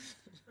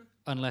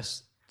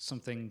 unless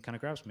something kind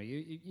of grabs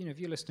me. If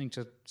you're listening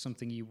to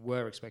something you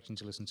were expecting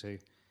to listen to,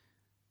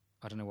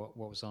 I don't know what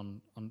was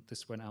on.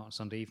 This went out on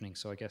Sunday evening,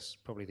 so I guess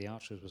probably The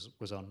Archers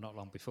was on not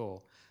long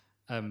before.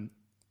 And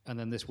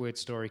then this weird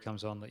story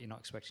comes on that you're not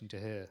expecting to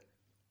hear.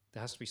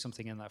 There has to be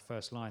something in that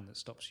first line that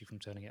stops you from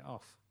turning it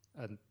off.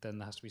 And then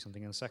there has to be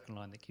something in the second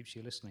line that keeps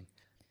you listening.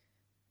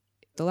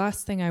 The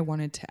last thing I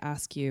wanted to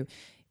ask you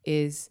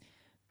is,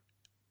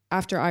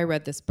 after I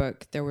read this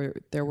book, there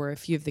were a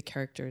few of the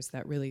characters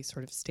that really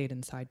sort of stayed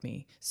inside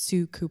me.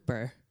 Sue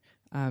Cooper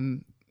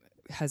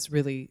has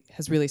really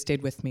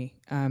stayed with me.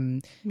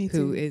 Me too.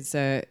 Who is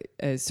a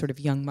sort of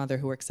young mother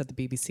who works at the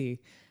BBC.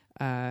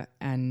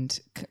 and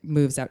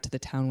moves out to the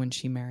town when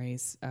she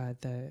marries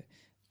the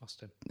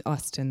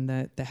Austin,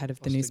 the head of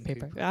the Austin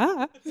newspaper.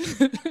 Cooper.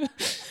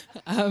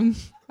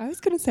 I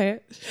was going to say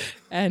it,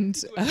 and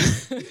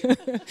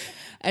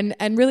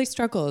and really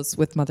struggles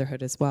with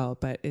motherhood as well.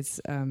 But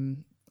it's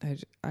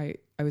I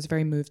was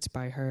very moved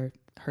by her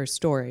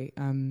story.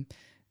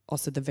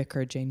 Also, the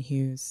vicar Jane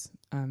Hughes,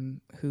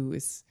 who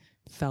is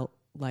felt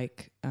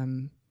like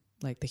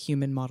the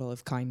human model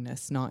of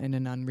kindness, not in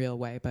an unreal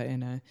way, but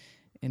in a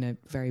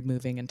very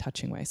moving and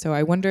touching way. So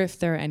I wonder if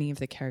there are any of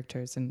the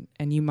characters, and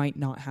you might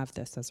not have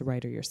this as a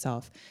writer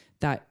yourself,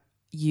 that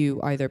you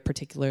either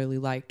particularly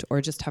liked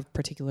or just have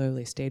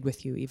particularly stayed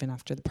with you even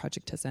after the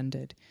project has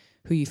ended,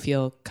 who you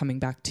feel coming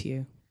back to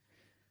you.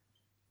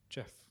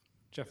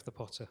 Jeff the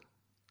Potter.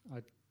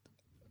 I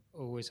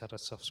always had a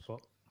soft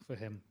spot for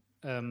him.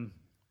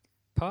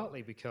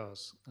 Partly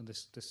because, and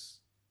this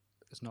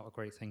is not a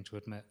great thing to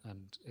admit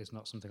and is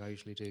not something I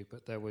usually do,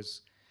 but there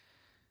was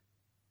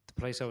the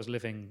place I was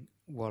living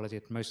while I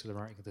did most of the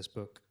writing of this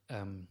book.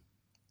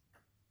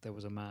 There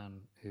was a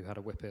man who had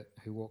a whippet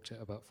who walked it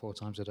about 4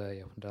 times a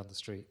day up and down the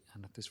street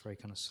and had this very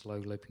kind of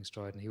slow loping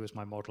stride, and he was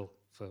my model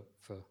for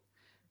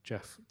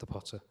Jeff the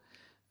Potter.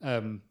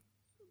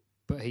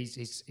 But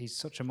he's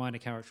such a minor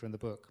character in the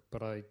book,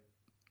 but as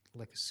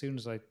soon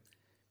as I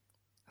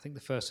think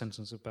the first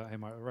sentence about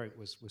him I wrote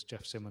was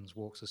Jeff Simmons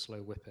walks a slow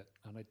whippet,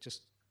 and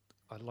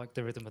I liked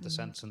the rhythm of the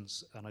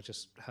sentence, and I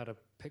just had a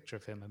picture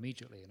of him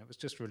immediately, and it was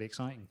just really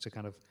exciting to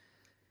kind of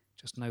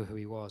just know who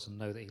he was and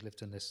know that he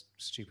lived in this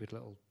stupid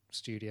little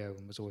studio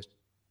and was always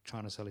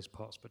trying to sell his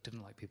pots but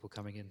didn't like people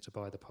coming in to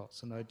buy the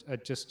pots. And I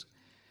just,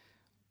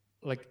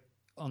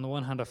 on the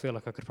one hand, I feel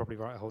like I could probably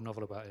write a whole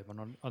novel about him,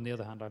 and on the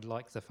other hand, I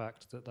like the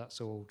fact that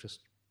that's all just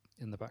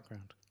in the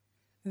background.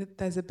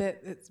 There's a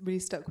bit that's really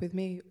stuck with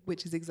me,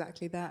 which is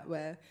exactly that,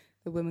 where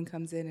the woman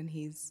comes in and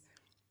he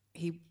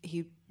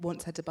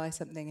wants her to buy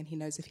something, and he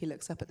knows if he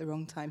looks up at the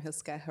wrong time, he'll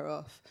scare her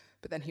off.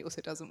 But then he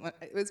also doesn't want.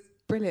 It was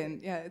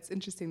brilliant. Yeah, it's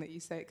interesting that you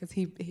say it, because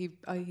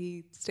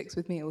he sticks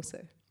with me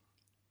also.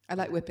 I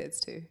like whippets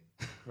too.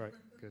 Right,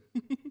 good.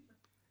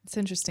 It's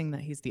interesting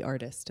that he's the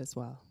artist as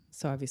well.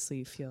 So obviously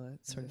you feel a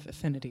sort of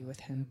affinity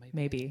with him.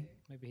 Maybe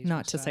he's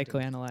not to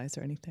psychoanalyze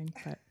or anything,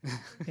 but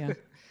yeah.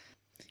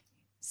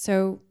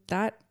 So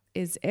that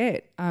is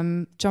it.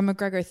 John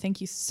McGregor,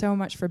 thank you so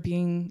much for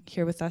being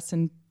here with us.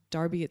 And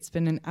Darby, it's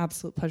been an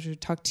absolute pleasure to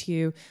talk to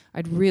you.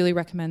 I'd really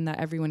recommend that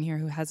everyone here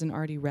who hasn't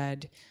already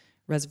read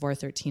Reservoir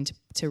 13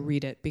 to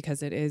read it,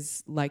 because it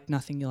is like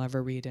nothing you'll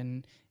ever read,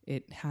 and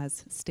it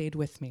has stayed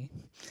with me.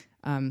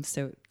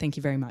 So thank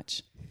you very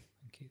much.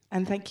 Thank you.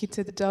 And thank you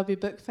to the Derby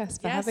Book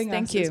Fest for having us.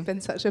 Thank you. It's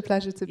been such a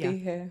pleasure to be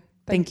here.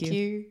 Thank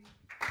you.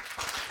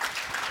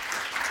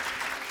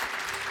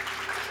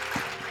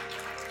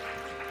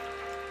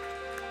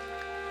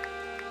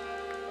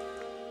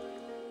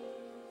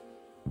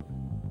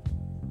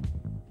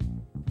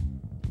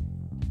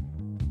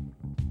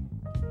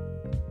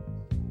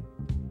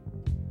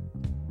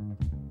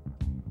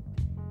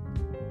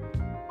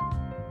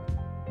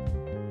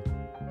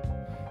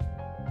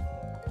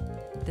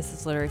 This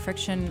is Literary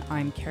Friction.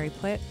 I'm Carrie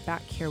Plitt,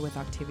 back here with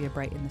Octavia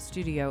Bright in the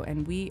studio,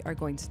 and we are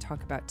going to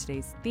talk about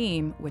today's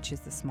theme, which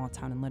is the small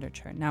town in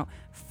literature. Now,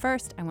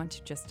 first, I want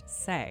to just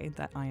say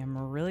that I am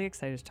really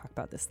excited to talk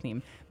about this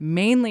theme,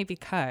 mainly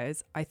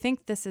because I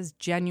think this is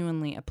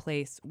genuinely a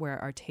place where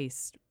our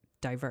tastes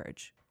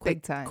diverge.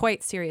 Big time.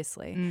 Quite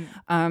seriously.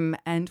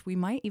 And we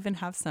might even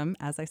have some,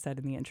 as I said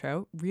in the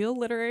intro, real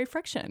literary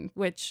friction,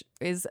 which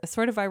is a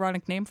sort of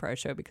ironic name for our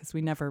show because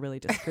we never really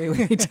disagree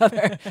with each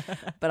other.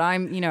 But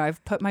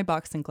I've put my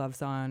boxing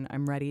gloves on.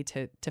 I'm ready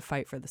to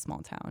fight for the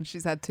small town.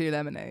 She's had 2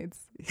 lemonades.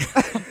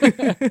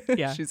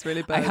 Yeah. She's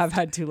really I buzzed. have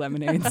had 2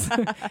 lemonades.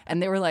 And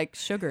they were like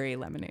sugary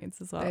lemonades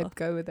as well. Babe,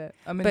 go with it.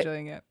 I'm But,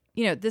 enjoying it.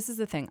 This is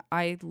the thing.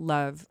 I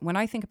love, when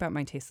I think about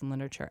my taste in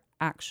literature,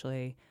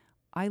 actually,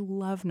 I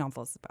love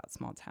novels about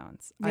small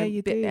towns. Yeah,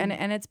 you do.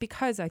 And it's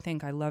because I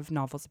think I love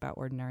novels about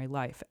ordinary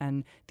life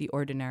and the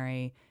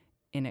ordinary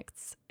in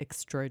its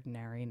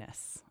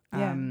extraordinariness.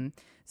 Yeah.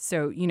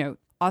 So,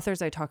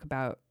 authors I talk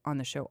about on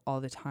the show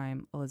all the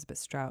time, Elizabeth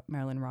Strout,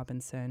 Marilyn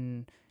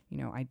Robinson,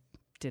 I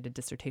did a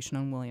dissertation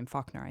on William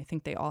Faulkner. I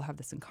think they all have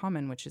this in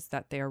common, which is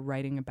that they are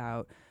writing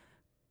about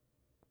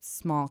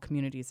small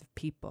communities of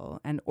people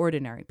and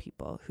ordinary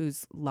people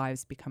whose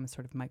lives become a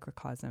sort of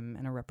microcosm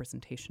and a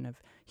representation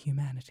of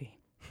humanity.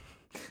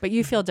 But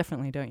you feel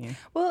differently, don't you?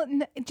 Well,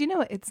 do you know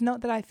what? It's not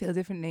that I feel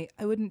differently.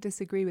 I wouldn't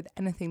disagree with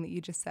anything that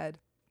you just said.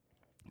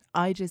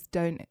 I just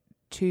don't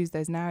choose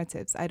those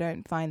narratives. I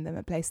don't find them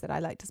a place that I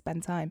like to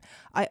spend time.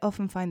 I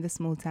often find the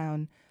small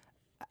town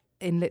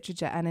in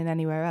literature and in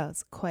anywhere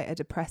else quite a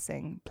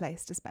depressing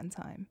place to spend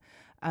time.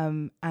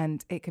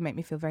 And it can make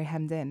me feel very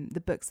hemmed in.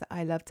 The books that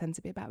I love tend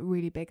to be about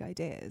really big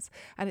ideas.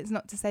 And it's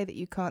not to say that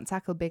you can't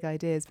tackle big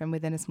ideas from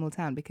within a small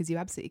town, because you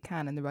absolutely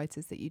can, and the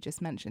writers that you just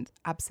mentioned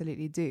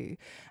absolutely do.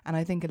 And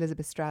I think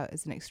Elizabeth Strout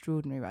is an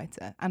extraordinary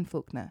writer, and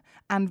Faulkner,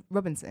 and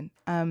Robinson.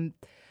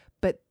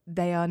 But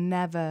they're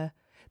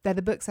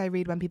the books I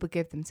read when people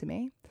give them to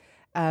me.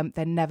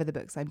 they're never the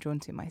books I'm drawn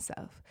to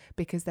myself,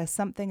 because there's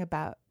something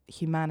about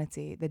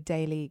humanity, the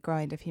daily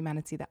grind of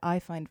humanity, that I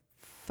find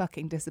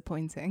fucking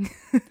disappointing.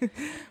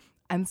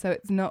 And so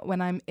it's not,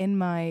 when I'm in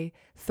my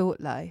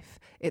thought life,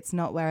 it's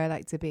not where I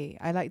like to be.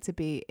 I like to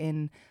be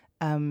in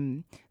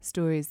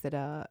stories that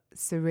are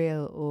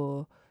surreal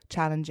or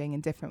challenging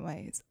in different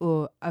ways,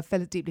 or are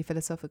deeply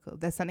philosophical.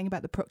 There's something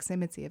about the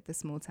proximity of the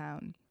small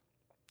town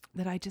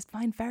that I just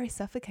find very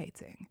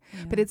suffocating.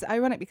 Yeah. But it's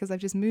ironic because I've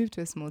just moved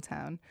to a small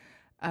town.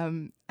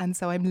 And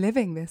so I'm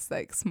living this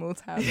like small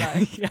town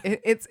life. Yeah.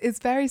 It's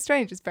very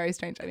strange. It's very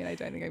strange. I mean, I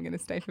don't think I'm going to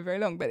stay for very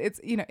long, but it's,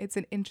 you know, it's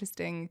an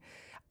interesting,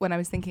 when I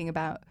was thinking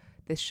about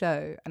this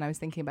show and I was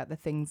thinking about the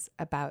things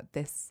about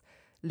this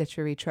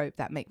literary trope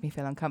that make me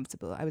feel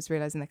uncomfortable, I was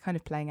realizing they're kind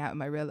of playing out in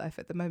my real life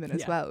at the moment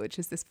as well, which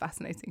is this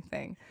fascinating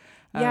thing.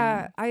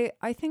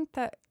 I think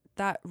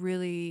that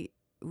really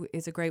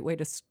is a great way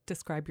to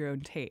describe your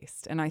own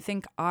taste. And I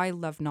think I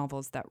love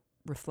novels that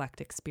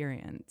reflect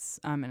experience,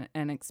 and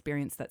an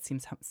experience that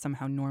seems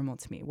somehow normal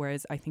to me,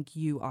 whereas I think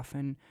you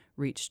often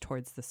reach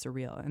towards the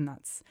surreal, and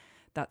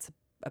that's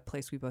a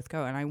place we both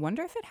go. And I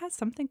wonder if it has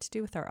something to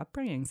do with our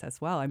upbringings as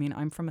well. I mean,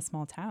 I'm from a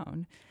small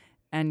town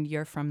and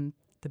you're from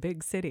the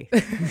big city.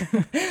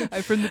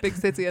 I'm from the big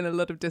city and a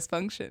lot of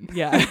dysfunction.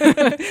 Yeah.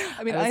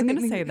 I mean, I was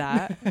going to say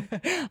that.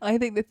 I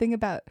think the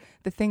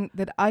thing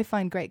that I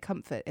find great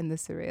comfort in the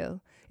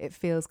surreal, it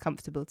feels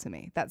comfortable to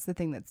me. That's the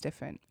thing that's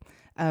different.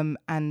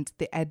 And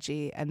the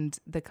edgy and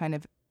the kind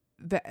of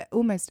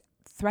almost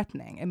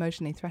threatening,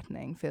 emotionally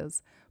threatening,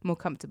 feels more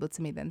comfortable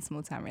to me than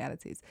small town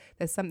realities.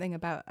 There's something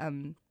about,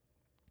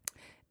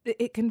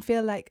 it can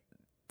feel like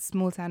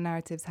small town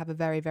narratives have a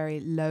very, very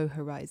low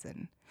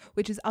horizon,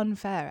 which is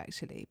unfair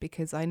actually,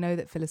 because I know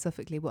that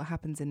philosophically what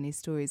happens in these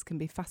stories can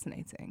be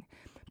fascinating,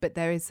 but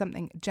there is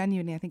something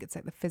genuinely, I think it's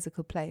like the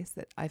physical place,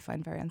 that I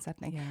find very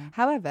unsettling. Yeah.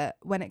 However,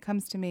 when it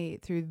comes to me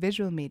through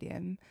visual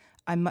medium,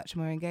 I'm much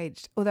more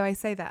engaged. Although I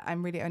say that,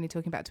 I'm really only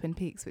talking about Twin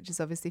Peaks, which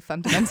is obviously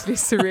fundamentally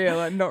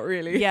surreal and not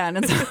really. Yeah, and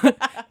it's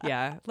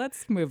yeah,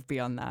 let's move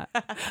beyond that.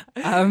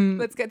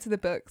 Let's get to the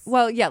books.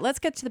 Well, yeah, let's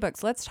get to the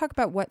books. Let's talk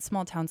about what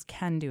small towns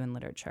can do in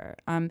literature.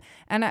 And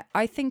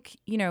I think,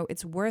 you know,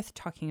 it's worth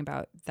talking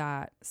about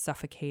that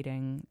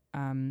suffocating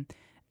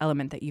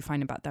element that you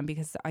find about them,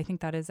 because I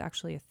think that is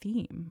actually a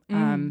theme.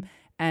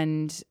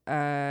 And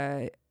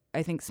I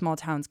think small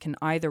towns can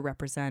either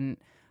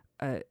represent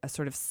a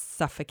sort of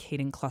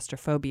suffocating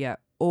claustrophobia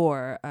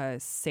or a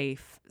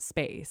safe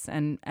space.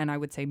 And I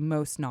would say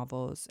most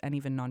novels and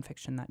even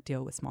nonfiction that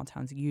deal with small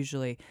towns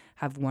usually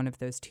have one of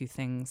those two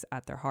things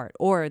at their heart,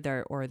 or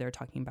they're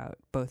talking about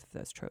both of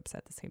those tropes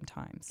at the same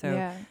time.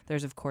 So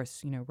there's, of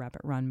course, you know,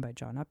 Rabbit Run by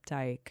John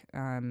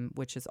Updike,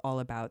 which is all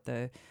about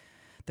the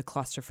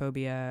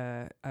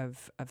claustrophobia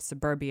of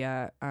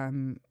suburbia.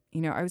 You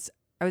know, I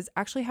was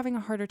actually having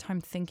a harder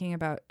time thinking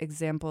about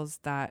examples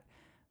that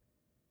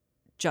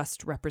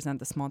just represent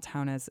the small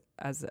town as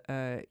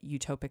a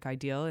utopic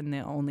ideal, and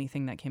the only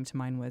thing that came to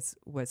mind was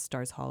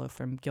Stars Hollow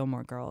from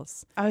Gilmore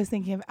Girls. I was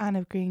thinking of Anne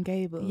of Green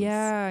Gables.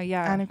 Yeah.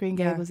 Anne of Green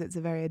Gables, it's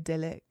a very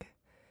idyllic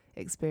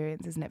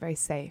experience, isn't it? Very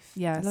safe.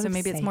 Yeah, so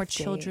maybe it's more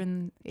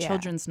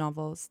children's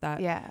novels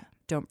that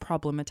don't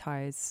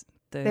problematize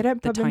they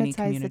don't the tiny problematize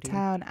community. The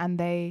town, and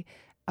they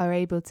are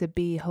able to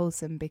be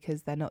wholesome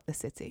because they're not the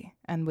city,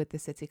 and with the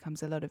city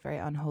comes a lot of very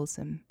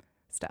unwholesome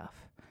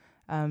stuff.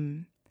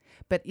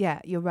 But yeah,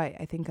 you're right.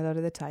 I think a lot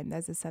of the time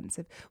there's a sense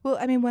of, well,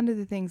 I mean, one of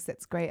the things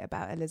that's great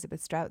about Elizabeth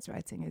Strout's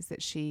writing is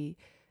that she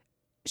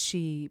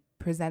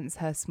presents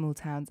her small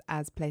towns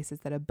as places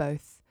that are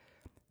both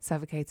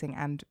suffocating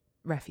and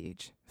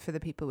refuge for the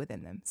people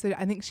within them. So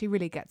I think she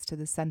really gets to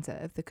the center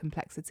of the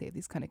complexity of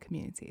these kind of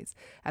communities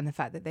and the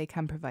fact that they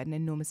can provide an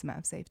enormous amount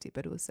of safety,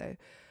 but also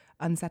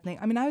unsettling.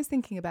 I mean, I was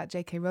thinking about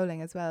J.K.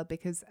 Rowling as well,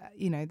 because,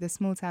 you know, the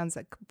small towns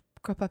that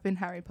crop up in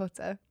Harry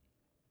Potter.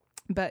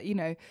 But, you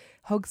know,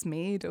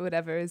 Hogsmeade or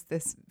whatever is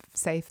this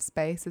safe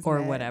space, isn't it?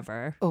 Or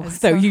whatever. Oh,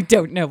 so you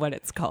don't know what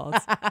it's called.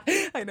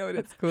 I know what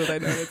it's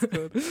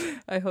called.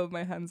 I hold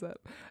my hands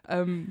up.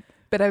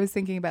 But I was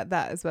thinking about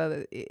that as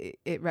well.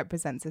 It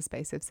represents a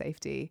space of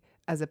safety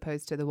as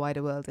opposed to the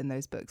wider world in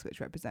those books,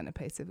 which represent a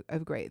place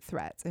of great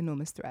threats,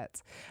 enormous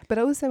threats. But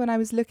also when I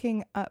was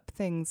looking up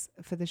things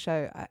for the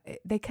show,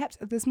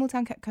 the small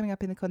town kept coming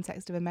up in the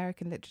context of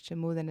American literature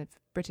more than of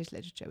British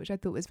literature, which I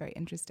thought was very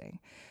interesting,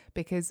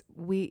 because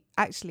we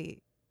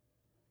actually,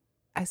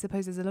 I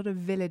suppose there's a lot of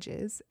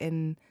villages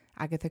in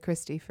Agatha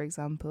Christie, for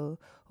example,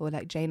 or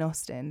like Jane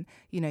Austen.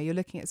 You know, you're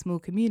looking at small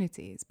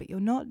communities, but you're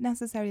not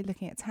necessarily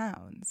looking at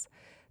towns.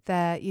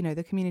 They're, you know,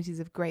 the communities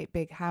of great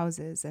big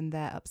houses and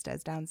their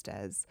upstairs,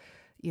 downstairs,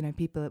 you know,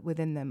 people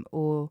within them,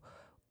 or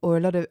a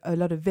lot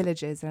of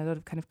villages and a lot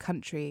of kind of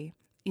country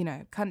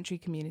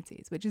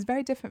communities, which is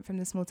very different from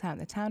the small town.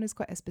 The town is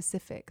quite a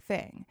specific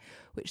thing,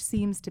 which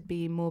seems to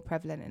be more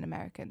prevalent in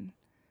American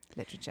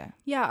literature.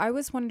 Yeah, I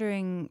was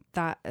wondering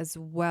that as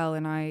well,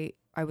 and I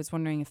was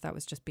wondering if that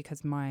was just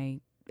because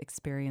my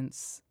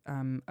experience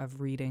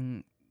of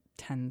reading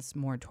tends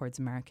more towards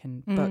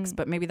American books,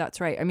 but maybe that's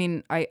right. I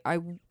mean,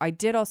 I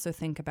did also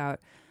think about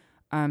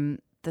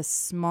the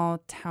small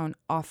town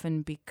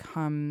often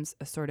becomes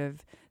a sort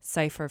of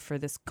cipher for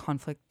this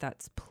conflict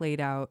that's played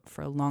out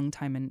for a long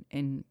time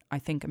in I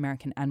think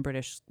American and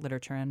British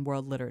literature and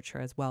world literature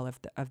as well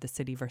of the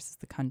city versus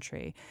the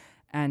country.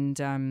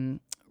 And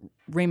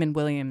Raymond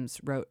Williams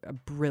wrote a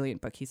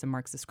brilliant book. He's a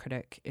Marxist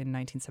critic in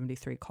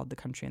 1973 called The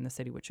Country and the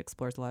City, which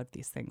explores a lot of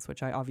these things,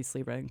 which I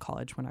obviously read in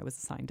college when I was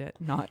assigned it,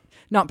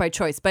 not by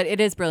choice, but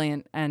it is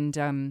brilliant.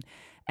 And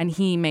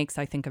he makes,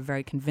 I think, a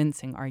very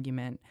convincing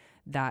argument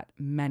that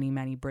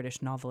many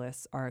British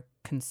novelists are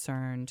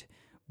concerned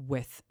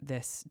with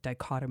this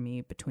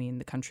dichotomy between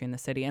the country and the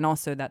city, and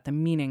also that the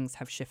meanings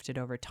have shifted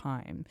over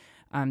time,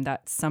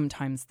 that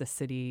sometimes the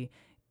city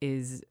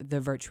is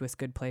the virtuous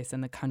good place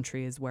and the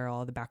country is where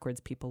all the backwards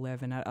people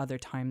live, and at other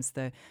times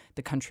the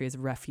country is a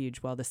refuge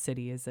while the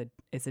city is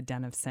a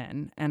den of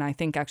sin. And I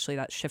think actually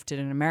that shifted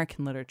in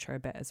American literature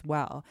a bit as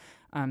well.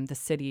 The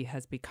city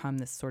has become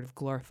this sort of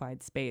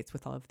glorified space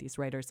with all of these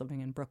writers living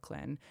in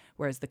Brooklyn,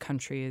 whereas the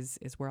country is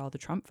where all the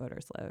Trump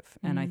voters live.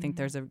 And I think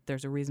there's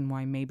a reason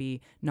why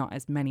maybe not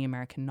as many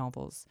American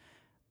novels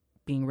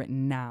being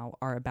written now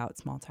are about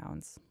small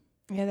towns.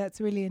 Yeah,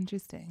 that's really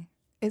interesting.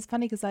 It's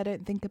funny because I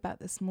don't think about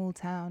the small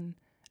town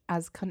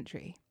as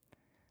country.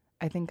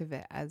 I think of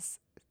it as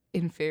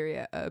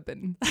inferior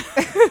urban,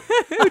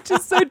 which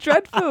is so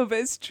dreadful, but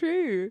it's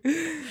true.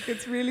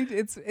 It's really,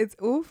 it's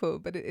awful,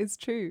 but it is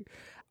true.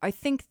 I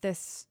think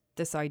this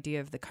idea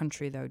of the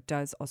country, though,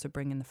 does also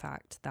bring in the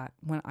fact that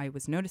when I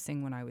was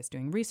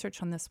doing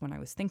research on this, when I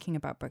was thinking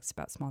about books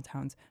about small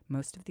towns,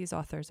 most of these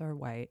authors are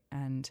white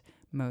and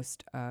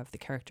most of the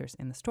characters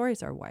in the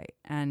stories are white.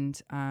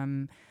 And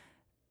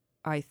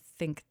I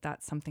think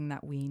that's something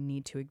that we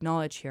need to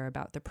acknowledge here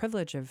about the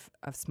privilege of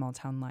small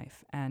town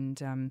life.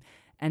 And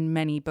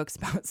many books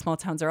about small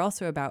towns are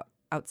also about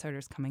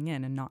outsiders coming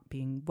in and not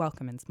being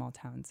welcome in small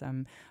towns.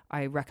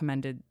 I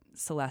recommended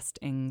Celeste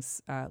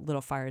Ng's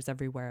Little Fires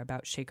Everywhere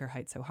about Shaker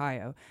Heights,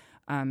 Ohio,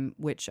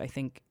 which I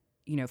think,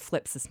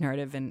 flips this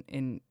narrative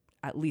in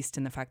at least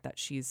in the fact that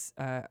she's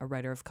a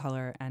writer of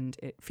color and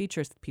it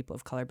features people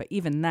of color. But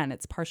even then,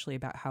 it's partially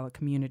about how a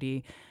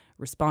community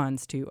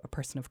responds to a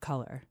person of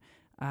color.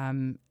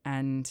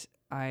 And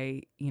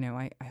I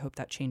hope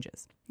that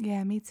changes.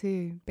 Yeah, me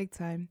too. Big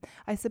time.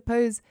 I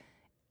suppose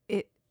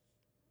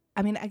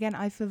again,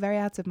 I feel very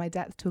out of my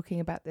depth talking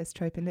about this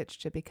trope in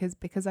literature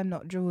because I'm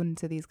not drawn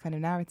to these kind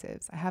of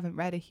narratives. I haven't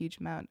read a huge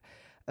amount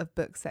of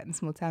books set in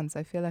small towns.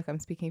 So I feel like I'm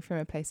speaking from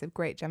a place of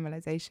great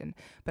generalization.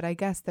 But I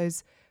guess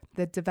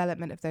the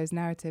development of those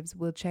narratives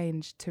will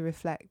change to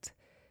reflect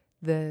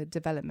the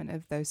development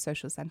of those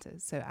social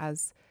centres. So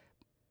as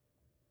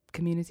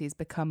communities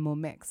become more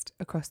mixed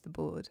across the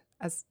board,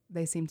 as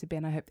they seem to be,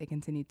 and I hope they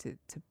continue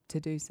to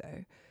do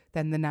so,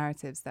 then the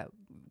narratives that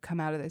come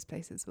out of those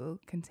places will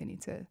continue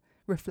to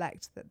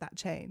reflect that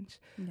change.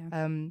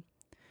 Yeah.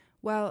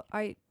 Well,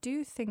 I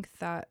do think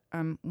that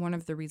one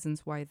of the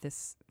reasons why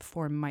this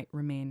form might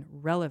remain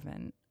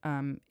relevant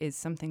is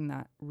something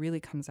that really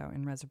comes out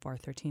in Reservoir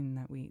 13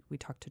 that we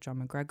talked to John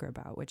McGregor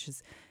about, which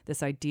is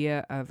this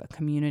idea of a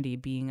community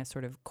being a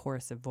sort of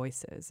chorus of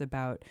voices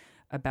about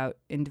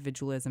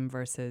individualism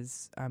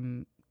versus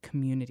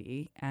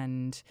community,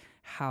 and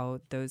how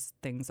those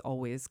things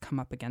always come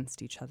up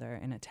against each other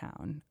in a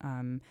town.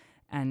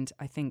 And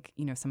I think,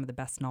 some of the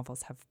best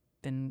novels have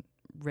been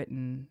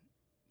written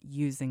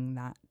using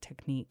that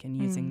technique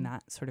and using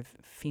that sort of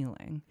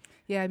feeling.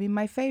 Yeah, I mean,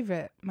 my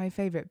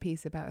favorite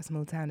piece about a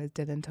small town is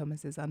Dylan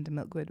Thomas's Under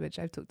Milkwood, which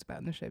I've talked about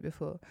on the show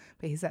before,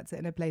 but he sets it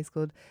in a place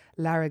called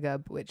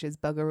Larragub, which is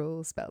bugger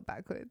all spelled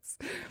backwards.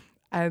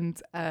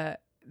 And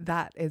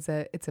that is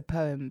it's a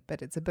poem,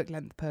 but it's a book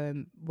length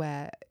poem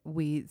where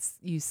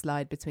you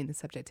slide between the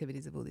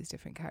subjectivities of all these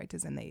different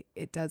characters, and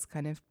it does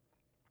kind of,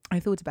 I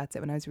thought about it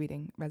when I was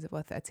reading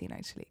Reservoir 13,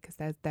 actually, because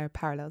there are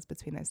parallels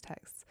between those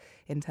texts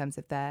in terms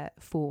of their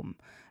form.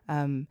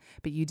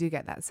 But you do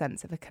get that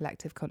sense of a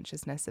collective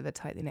consciousness of a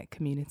tightly knit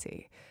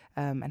community,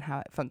 and how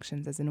it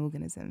functions as an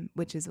organism,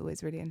 which is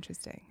always really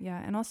interesting. Yeah,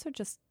 and also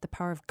just the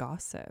power of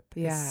gossip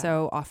is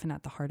so often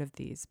at the heart of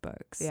these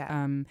books.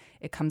 Yeah.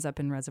 It comes up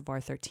in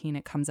Reservoir 13.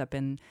 It comes up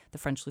in The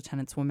French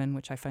Lieutenant's Woman,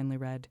 which I finally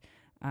read,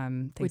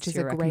 thanks to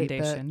your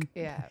recommendation. Book.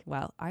 Yeah.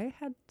 Well, I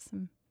had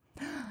some...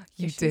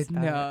 You did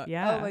not.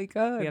 Yeah. Oh my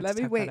God. Let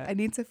me wait. I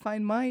need to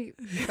find my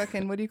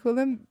fucking, what do you call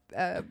them?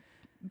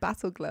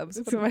 Battle gloves.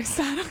 What are my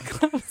saddle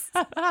gloves?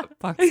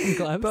 Boxing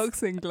gloves.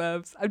 Boxing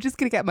gloves. I'm just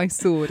going to get my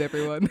sword,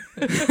 everyone.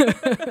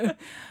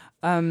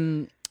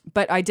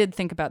 But I did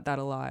think about that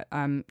a lot.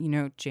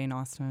 Jane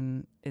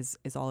Austen is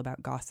all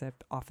about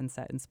gossip, often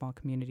set in small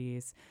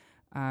communities.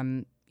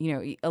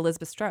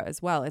 Elizabeth Strout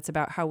as well. It's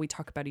about how we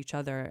talk about each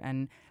other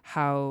and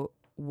how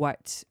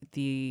what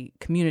the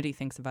community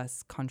thinks of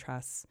us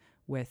contrasts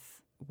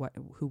with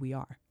who we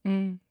are.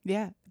 Yeah,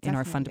 definitely. In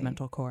our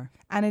fundamental core.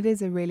 And it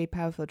is a really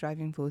powerful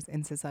driving force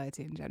in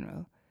society in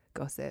general,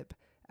 gossip,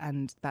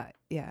 and that,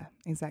 yeah,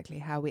 exactly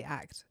how we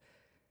act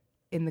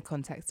in the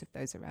context of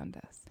those around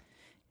us.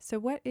 So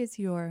what is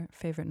your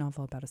favorite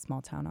novel about a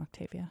small town,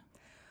 Octavia?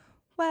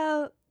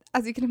 Well,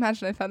 as you can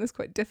imagine, I found this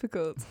quite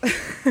difficult.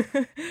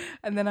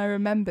 And then I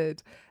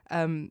remembered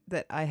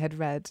that I had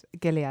read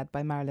Gilead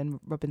by Marilyn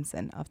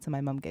Robinson after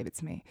my mum gave it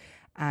to me,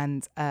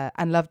 and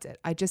loved it.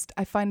 I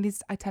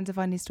tend to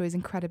find these stories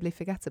incredibly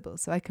forgettable,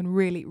 so I can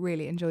really,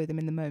 really enjoy them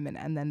in the moment,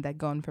 and then they're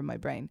gone from my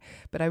brain.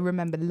 But I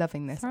remember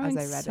loving this as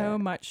I read it. So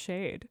much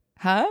shade.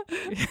 Huh?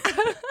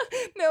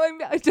 No,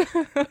 I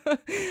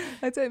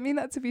don't mean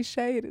that to be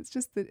shade. It's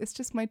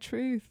just my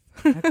truth.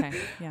 Okay,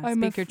 yeah.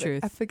 Speak your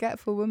truth. A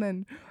forgetful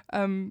woman.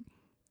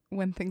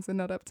 When things are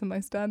not up to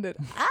my standard.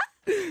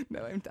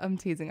 No, I'm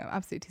teasing. I'm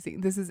absolutely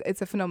teasing.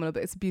 It's a phenomenal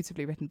book. It's a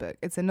beautifully written book.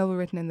 It's a novel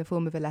written in the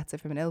form of a letter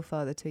from an ill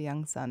father to a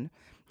young son.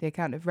 The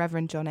account of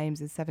Reverend John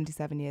Ames's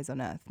 77 years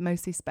on earth,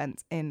 mostly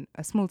spent in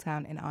a small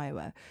town in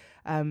Iowa.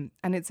 And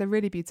it's a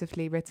really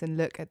beautifully written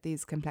look at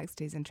these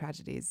complexities and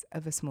tragedies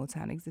of a small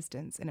town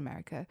existence in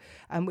America,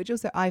 which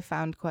also I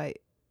found quite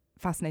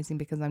fascinating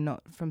because I'm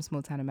not from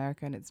small town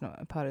America and it's not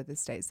a part of the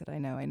states that I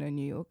know. I know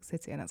New York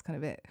City and that's kind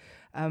of it.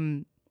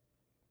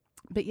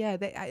 But yeah,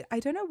 I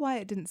don't know why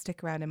it didn't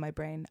stick around in my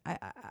brain.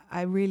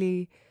 I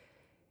really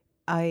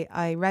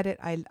read it.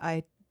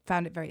 I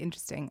found it very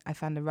interesting. I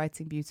found the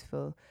writing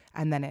beautiful,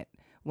 and then it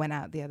went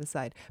out the other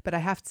side. But I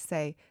have to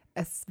say,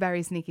 a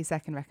very sneaky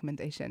second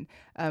recommendation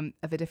of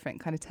a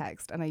different kind of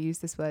text, and I use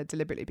this word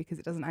deliberately because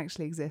it doesn't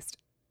actually exist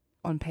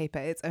on paper.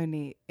 It's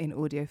only in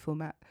audio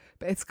format,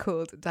 but it's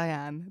called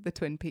Diane, the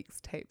Twin Peaks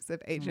tapes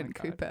of Agent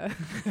Cooper.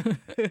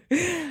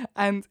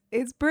 And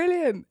it's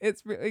brilliant.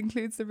 It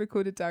includes the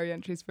recorded diary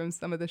entries from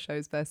some of the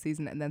show's first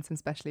season and then some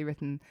specially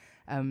written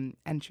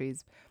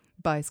entries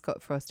by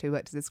Scott Frost, who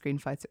worked as a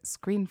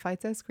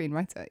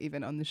screenwriter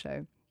even on the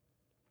show.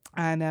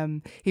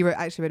 And he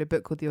actually wrote a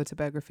book called The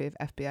Autobiography of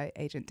FBI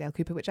Agent Dale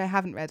Cooper, which I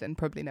haven't read and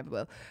probably never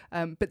will.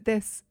 But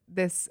this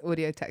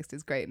audio text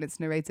is great, and it's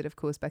narrated, of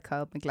course, by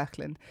Kyle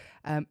MacLachlan.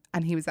 And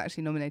he was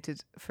actually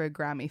nominated for a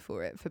Grammy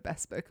for it, for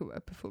Best Spoken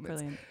Word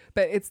Performance. Brilliant.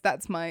 But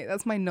that's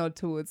my nod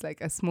towards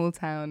like a small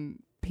town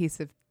piece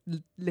of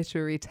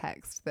literary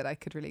text that I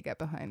could really get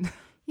behind.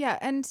 Yeah,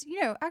 and,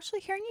 actually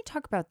hearing you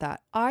talk about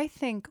that, I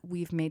think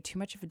we've made too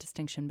much of a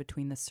distinction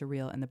between the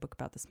surreal and the book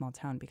about the small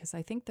town, because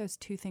I think those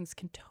two things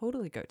can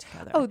totally go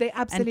together. Oh, they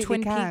absolutely can.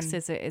 And Twin can.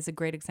 Peaks is a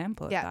great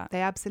example of that. Yeah,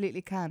 they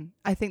absolutely can.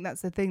 I think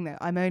that's the thing, though.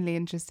 I'm only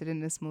interested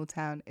in a small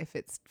town if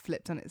it's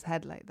flipped on its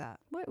head like that.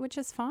 Which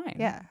is fine.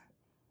 Yeah.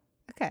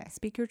 Okay.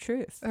 Speak your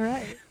truth. All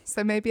right.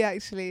 So maybe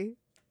actually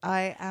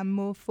I am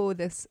more for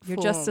this You're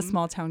just a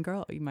small town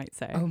girl, you might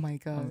say. Oh, my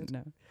God. Oh,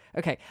 no.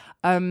 Okay.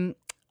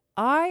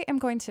 I am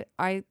going to...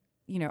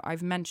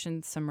 I've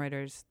mentioned some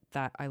writers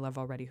that I love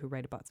already who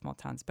write about small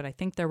towns, but I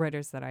think they're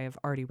writers that I have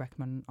already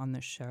recommended on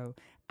this show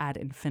ad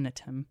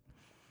infinitum.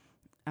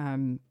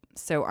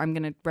 So I'm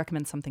going to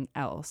recommend something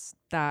else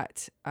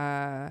that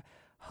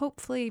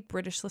hopefully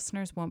British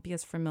listeners won't be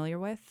as familiar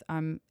with.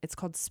 It's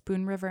called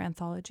Spoon River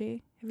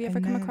Anthology. Have you ever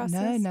come across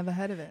this? No, never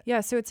heard of it.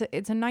 Yeah, so it's a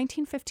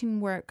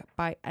 1915 work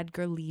by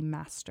Edgar Lee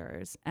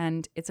Masters,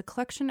 and it's a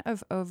collection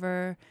of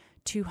over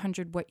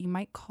 200 what you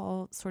might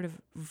call sort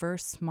of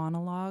verse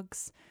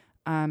monologues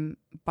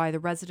by the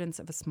residents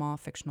of a small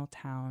fictional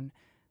town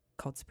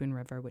called Spoon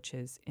River, which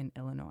is in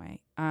Illinois.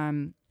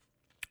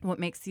 What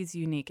makes these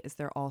unique is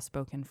they're all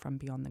spoken from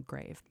beyond the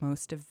grave.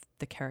 Most of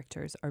the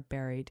characters are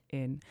buried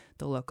in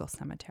the local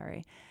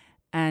cemetery.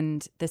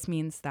 And this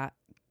means that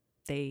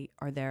they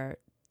are there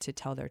to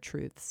tell their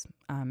truths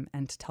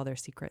and to tell their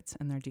secrets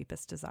and their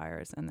deepest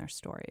desires and their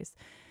stories.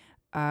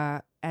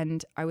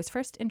 And I was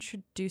first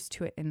introduced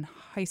to it in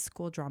high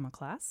school drama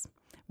class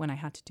when I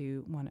had to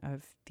do one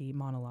of the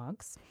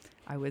monologues.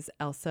 I was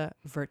Elsa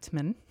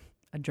Wertmann,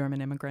 a German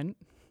immigrant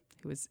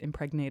who was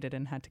impregnated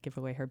and had to give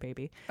away her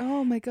baby.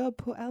 Oh my God,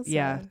 poor Elsa.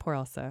 Yeah, poor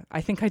Elsa.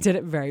 I think I did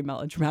it very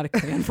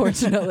melodramatically,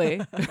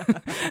 unfortunately.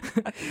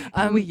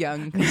 We're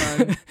young, come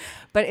on.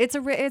 But it's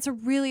a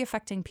really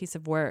affecting piece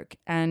of work,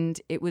 and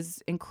it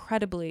was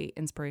incredibly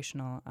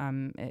inspirational.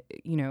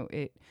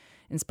 It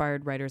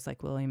inspired writers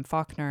like William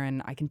Faulkner,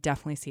 and I can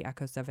definitely see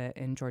echoes of it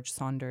in George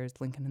Saunders'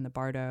 Lincoln in the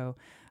Bardo.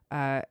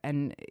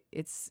 And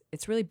it's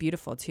really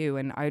beautiful too.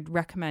 And I'd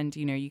recommend,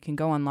 you can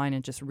go online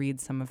and just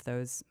read some of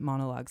those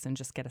monologues and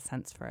just get a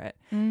sense for it.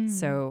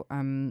 So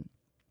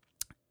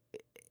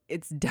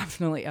it's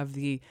definitely of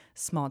the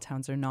small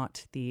towns are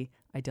not the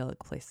idyllic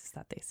places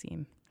that they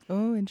seem.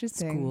 Oh,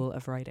 interesting. School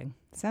of writing.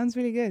 Sounds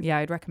really good. Yeah,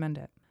 I'd recommend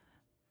it.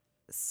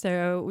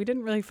 So we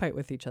didn't really fight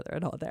with each other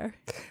at all there.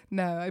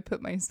 No, I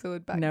put my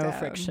sword back down. No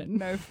friction.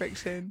 No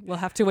friction. We'll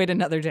have to wait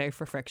another day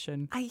for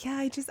friction. I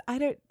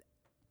don't.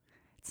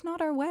 It's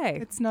not our way.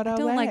 It's not our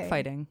way. I don't like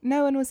fighting.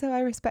 No, and also I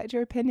respect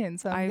your opinion.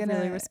 So I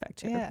really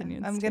respect your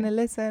opinions. I'm going to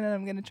listen and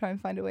I'm going to try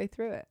and find a way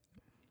through it.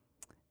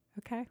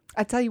 Okay.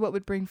 I tell you what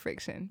would bring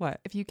friction. What?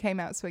 If you came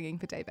out swinging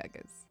for day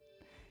beggars.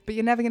 But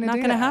you're never going to do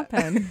that. Not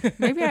going to happen.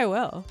 Maybe I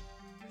will.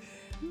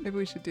 Maybe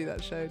we should do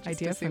that show. Just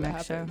Idea to see for what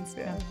next happens.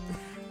 show.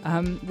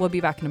 Yeah. We'll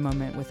be back in a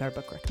moment with our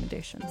book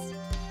recommendations.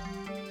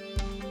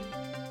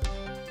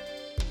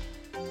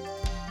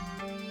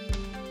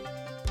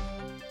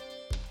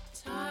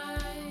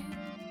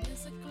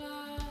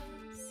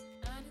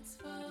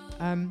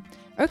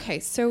 Okay,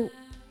 so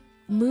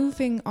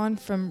moving on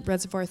from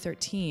Reservoir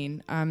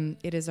 13,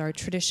 it is our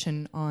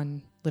tradition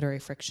on Literary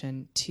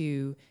Friction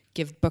to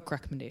give book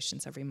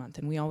recommendations every month.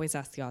 And we always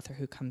ask the author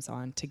who comes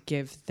on to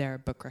give their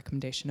book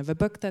recommendation of a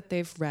book that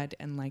they've read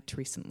and liked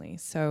recently.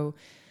 So,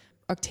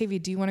 Octavia,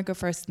 do you want to go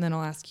first? And then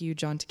I'll ask you,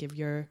 John, to give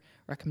your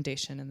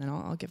recommendation, and then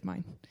I'll give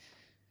mine.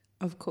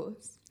 Of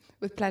course,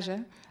 with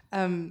pleasure.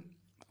 I'm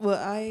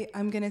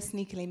going to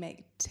sneakily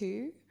make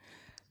two,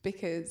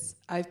 because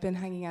I've been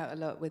hanging out a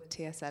lot with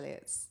T.S.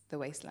 Eliot's The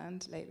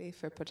Wasteland lately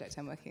for a project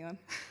I'm working on.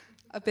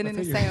 I've been in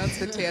a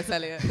seance with T.S.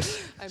 Eliot.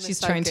 She's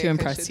trying to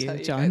impress you,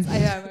 John. I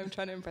am. I'm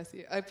trying to impress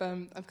you. I've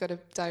got a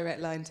direct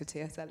line to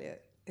T.S.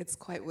 Eliot. It's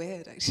quite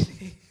weird,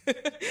 actually.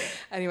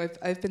 Anyway,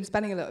 I've been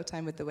spending a lot of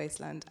time with The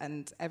Wasteland,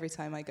 and every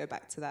time I go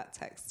back to that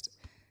text,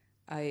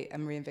 I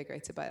am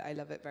reinvigorated by it. I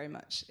love it very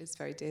much. It's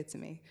very dear to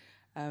me.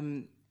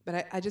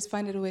 But I just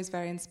find it always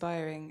very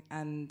inspiring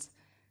and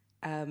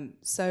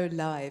so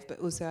live, but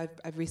also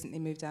I've recently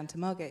moved down to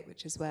Margate,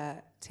 which is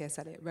where T.S.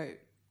 Eliot wrote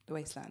The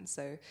Wasteland,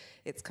 so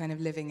it's kind of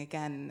living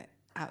again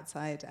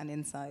outside and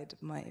inside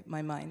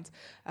my mind.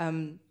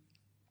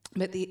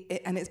 But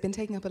it's been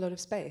taking up a lot of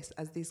space,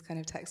 as these kind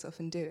of texts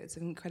often do. It's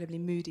an incredibly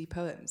moody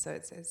poem, so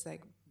it's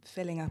like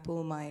filling up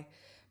all my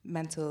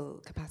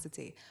mental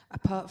capacity,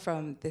 apart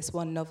from this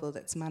one novel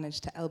that's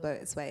managed to elbow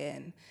its way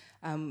in,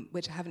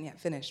 which I haven't yet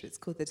finished. It's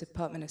called The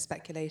Department of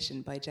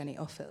Speculation by Jenny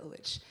Offill,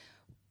 which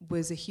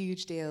was a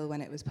huge deal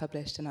when it was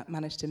published, and it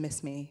managed to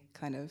miss me,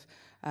 kind of.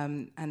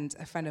 And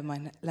a friend of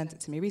mine lent it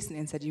to me recently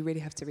and said, you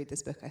really have to read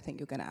this book. I think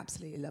you're going to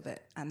absolutely love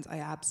it. And I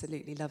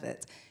absolutely love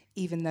it,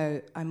 even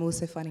though I'm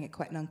also finding it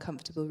quite an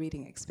uncomfortable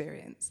reading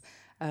experience.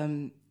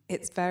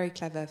 It's very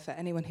clever for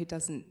anyone who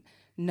doesn't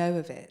know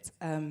of it.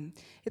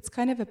 It's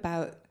kind of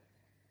about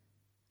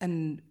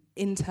an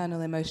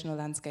internal emotional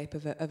landscape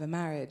of a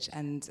marriage,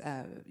 and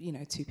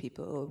two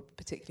people, or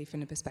particularly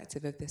from the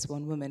perspective of this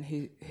one woman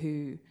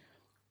who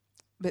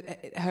but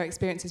her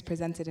experience is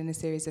presented in a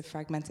series of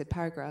fragmented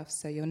paragraphs,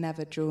 so you're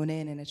never drawn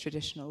in a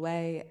traditional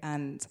way,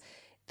 and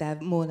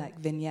they're more like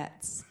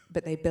vignettes,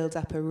 but they build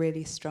up a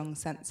really strong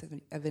sense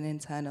of an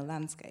internal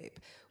landscape,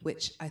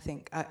 which I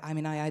think, I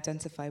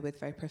identify with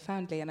very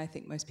profoundly, and I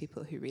think most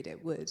people who read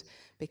it would,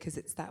 because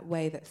it's that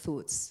way that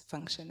thoughts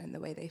function and the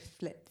way they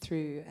flip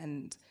through,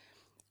 and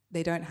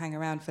they don't hang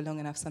around for long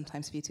enough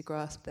sometimes for you to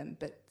grasp them,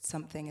 but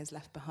something is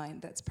left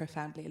behind that's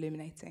profoundly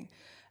illuminating.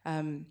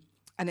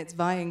 And it's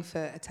vying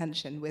for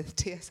attention with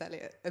T.S.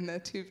 Eliot, and they're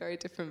two very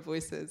different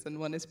voices, and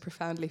one is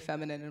profoundly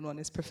feminine and one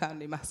is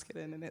profoundly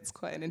masculine, and it's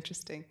quite an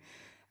interesting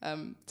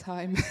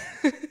time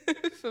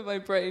for my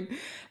brain.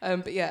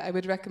 But yeah, I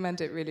would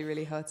recommend it really,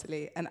 really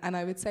heartily. And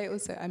I would say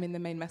also, the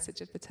main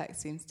message of the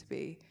text seems to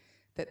be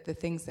that the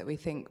things that we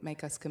think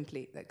make us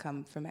complete, that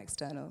come from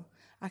external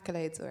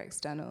accolades or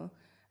external,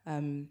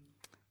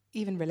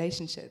 even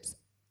relationships,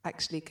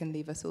 actually can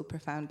leave us all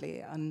profoundly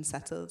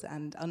unsettled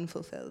and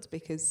unfulfilled,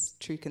 because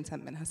true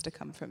contentment has to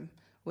come from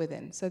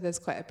within. So there's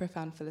quite a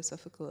profound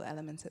philosophical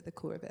element at the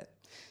core of it.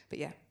 But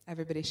yeah,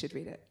 everybody should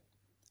read it.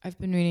 I've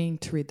been meaning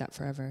to read that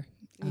forever.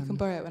 You can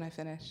borrow it when I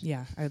finish.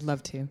 Yeah, I'd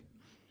love to.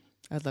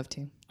 I've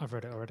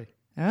read it already.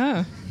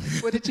 Oh.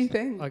 What did you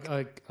think?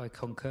 I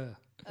concur.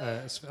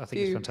 I think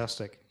it's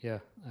fantastic. Yeah,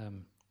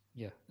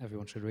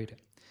 everyone should read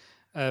it.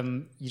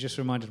 You just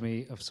reminded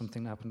me of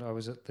something that happened. I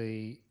was at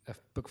the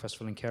book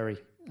festival in Kerry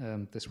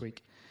this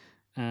week,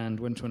 and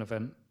went to an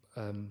event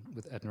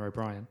with Edna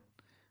O'Brien,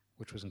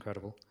 which was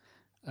incredible.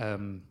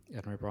 Edna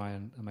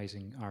O'Brien,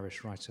 amazing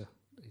Irish writer.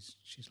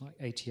 She's like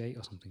 88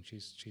 or something.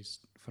 She's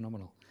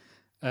phenomenal.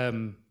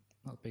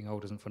 Not being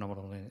old isn't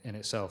phenomenal in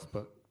itself,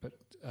 but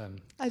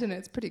I don't know.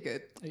 It's pretty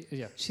good.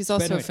 Yeah, she's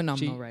also a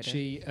phenomenal writer.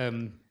 She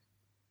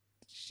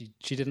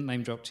didn't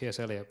name drop T.S.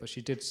 Eliot, but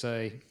she did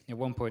say at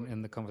one point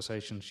in the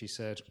conversation, she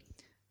said,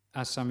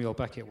 as Samuel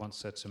Beckett once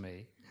said to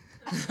me,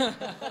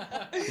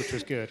 which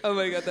was good. Oh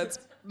my God, that's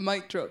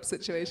mic drop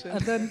situation.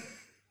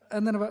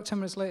 And then about 10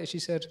 minutes later, she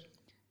said,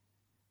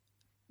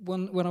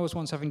 when I was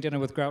once having dinner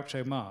with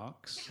Groucho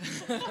Marx,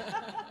 and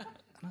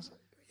I was like,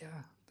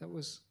 that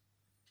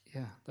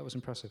was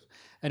impressive.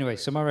 Anyway,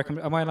 so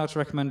am I allowed to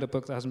recommend a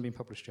book that hasn't been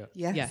published yet?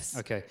 Yes.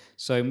 Okay,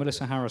 so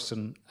Melissa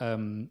Harrison,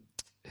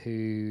 who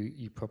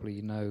you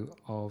probably know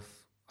of,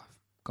 I've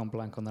gone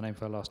blank on the name of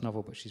her last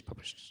novel, but she's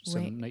published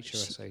some nature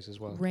essays as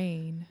well.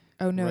 Rain.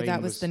 Oh no, Rain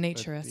that was the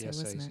nature essay,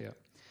 essays, wasn't it?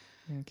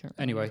 Yeah.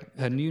 Anyway,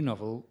 her new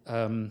novel,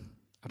 I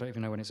don't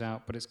even know when it's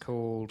out, but it's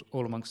called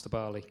All Amongst the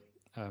Barley.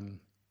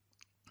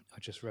 I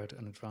just read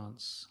an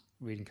advance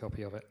reading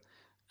copy of it,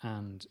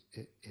 and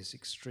it is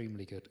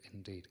extremely good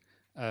indeed.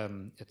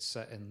 It's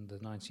set in the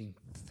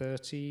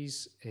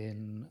 1930s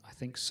in, I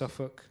think,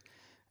 Suffolk,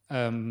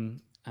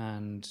 and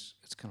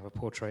it's kind of a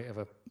portrait of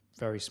a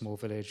very small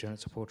village, and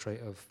it's a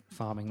portrait of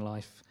farming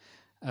life.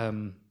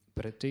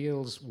 But it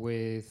deals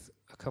with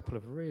a couple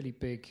of really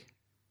big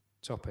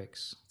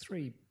topics,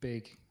 3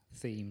 big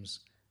themes,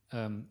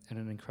 in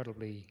an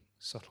incredibly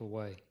subtle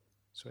way.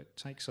 So it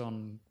takes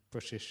on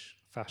British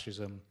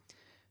fascism,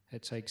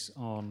 it takes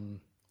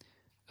on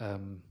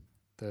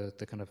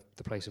the kind of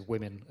the place of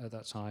women at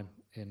that time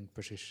in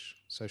British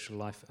social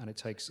life, and it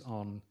takes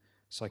on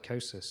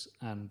psychosis,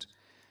 and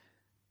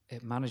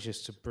it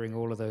manages to bring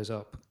all of those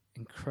up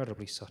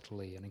incredibly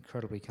subtly and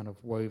incredibly kind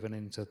of woven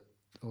into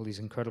all these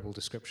incredible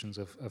descriptions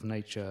of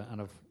nature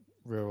and of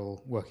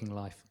rural working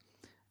life.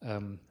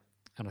 And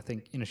I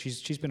think,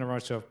 she's been a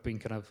writer I've been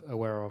kind of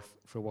aware of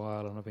for a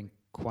while, and I've been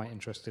quite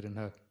interested in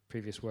her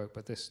previous work,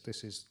 but this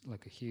is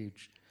like a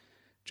huge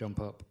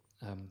jump up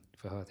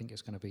for her. I think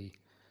it's going to be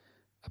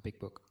a big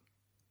book.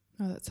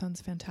 Oh, that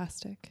sounds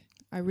fantastic.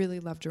 I really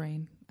loved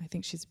Rain. I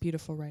think she's a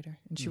beautiful writer,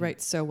 and she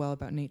writes so well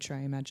about nature.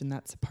 I imagine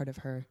that's a part of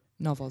her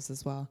novels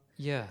as well.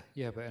 Yeah,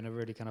 but in a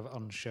really kind of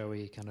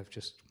unshowy, kind of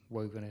just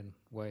woven in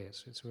way.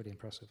 It's really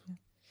impressive. Yeah.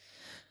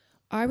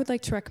 I would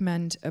like to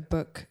recommend a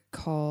book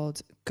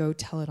called Go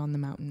Tell It on the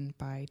Mountain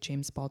by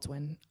James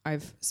Baldwin.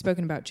 I've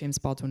spoken about James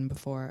Baldwin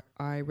before.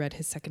 I read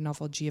his second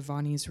novel,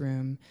 Giovanni's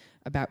Room,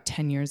 about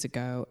 10 years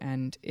ago,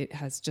 and it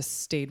has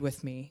just stayed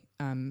with me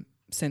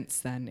since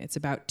then. It's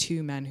about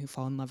two men who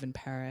fall in love in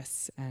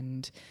Paris,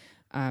 and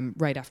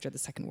right after the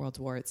Second World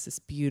War. It's this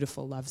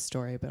beautiful love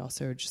story, but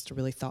also just a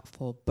really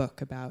thoughtful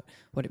book about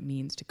what it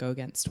means to go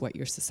against what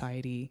your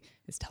society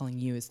is telling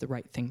you is the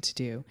right thing to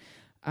do.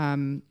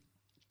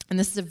 And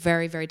this is a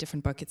very, very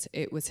different book.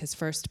 It was his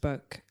first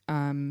book.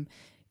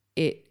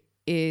 It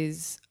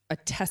is a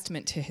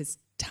testament to his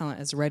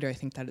talent as a writer. I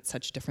think that it's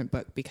such a different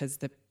book because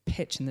the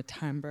pitch and the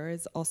timbre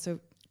is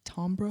also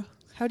timbre.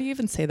 How do you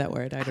even say that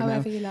word? I don't know.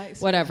 However you like.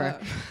 Whatever.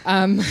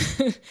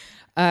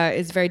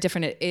 It's very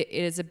different.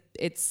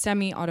 It's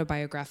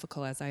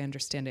semi-autobiographical, as I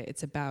understand it.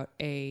 It's about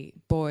a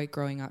boy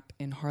growing up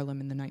in Harlem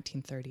in the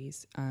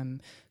 1930s,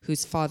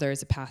 whose father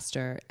is a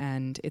pastor,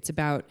 and it's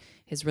about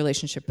his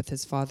relationship with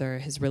his father,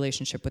 his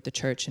relationship with the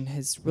church, and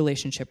his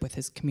relationship with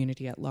his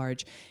community at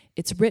large.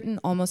 It's written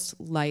almost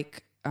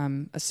like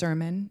a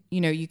sermon.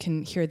 You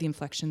can hear the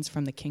inflections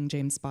from the King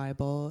James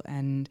Bible,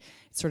 and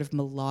it's sort of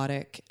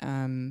melodic.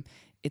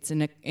 It's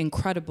an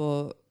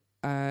incredible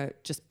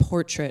just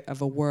portrait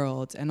of a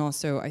world, and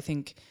also I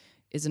think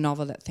is a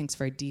novel that thinks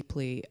very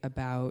deeply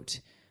about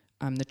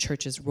the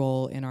church's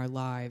role in our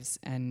lives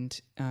and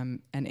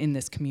in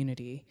this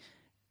community.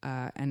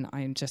 And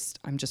I'm just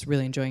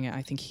really enjoying it.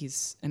 I think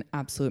he's an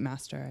absolute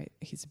master.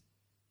 He's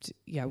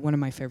one of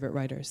my favorite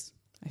writers,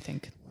 I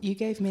think. You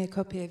gave me a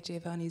copy of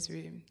Giovanni's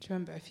Room. Do you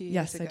remember a few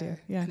years ago? Yes, I do.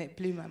 Yeah, and it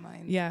blew my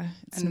mind. Yeah,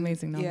 it's an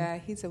amazing novel. Yeah,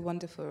 he's a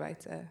wonderful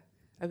writer.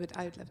 I would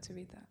love to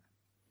read that.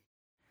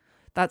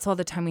 That's all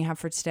the time we have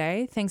for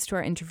today. Thanks to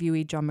our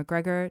interviewee, John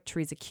McGregor,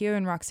 Teresa Keogh,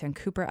 and Roxanne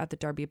Cooper at the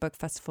Derby Book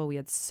Festival. We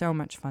had so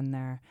much fun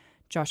there.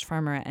 Josh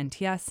Farmer at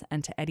NTS,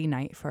 and to Eddie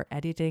Knight for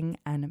editing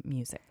and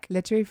music.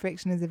 Literary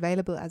Friction is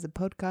available as a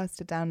podcast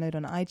to download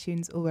on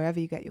iTunes or wherever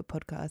you get your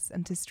podcasts,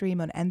 and to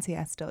stream on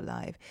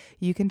nts.live.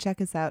 You can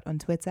check us out on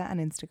Twitter and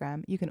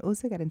Instagram. You can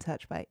also get in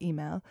touch by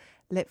email,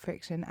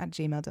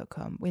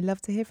 litfriction@gmail.com. We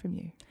love to hear from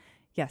you.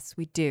 Yes,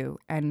 we do,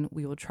 and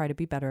we will try to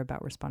be better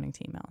about responding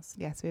to emails.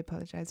 Yes, we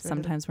apologize.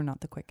 Sometimes we're not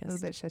the quickest. A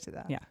little bit shit at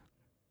that. Yeah.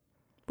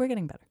 We're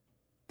getting better.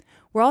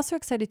 We're also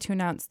excited to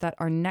announce that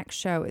our next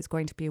show is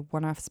going to be a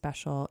one-off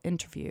special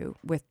interview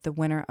with the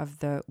winner of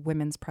the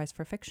Women's Prize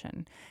for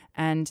Fiction.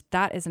 And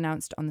that is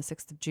announced on the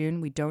 6th of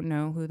June. We don't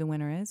know who the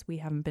winner is. We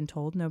haven't been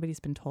told.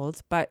 Nobody's been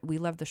told. But we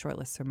love the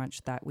shortlist so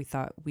much that we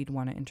thought we'd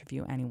want to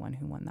interview anyone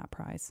who won that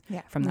prize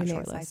from that really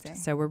shortlist. exciting.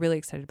 So we're really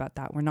excited about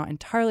that. We're not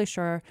entirely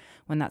sure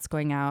when that's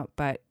going out,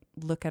 but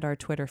look at our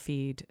Twitter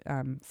feed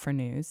for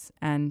news.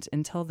 And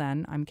until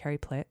then, I'm Carrie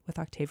Plitt with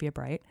Octavia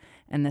Bright,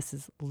 and this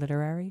is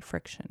Literary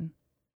Friction.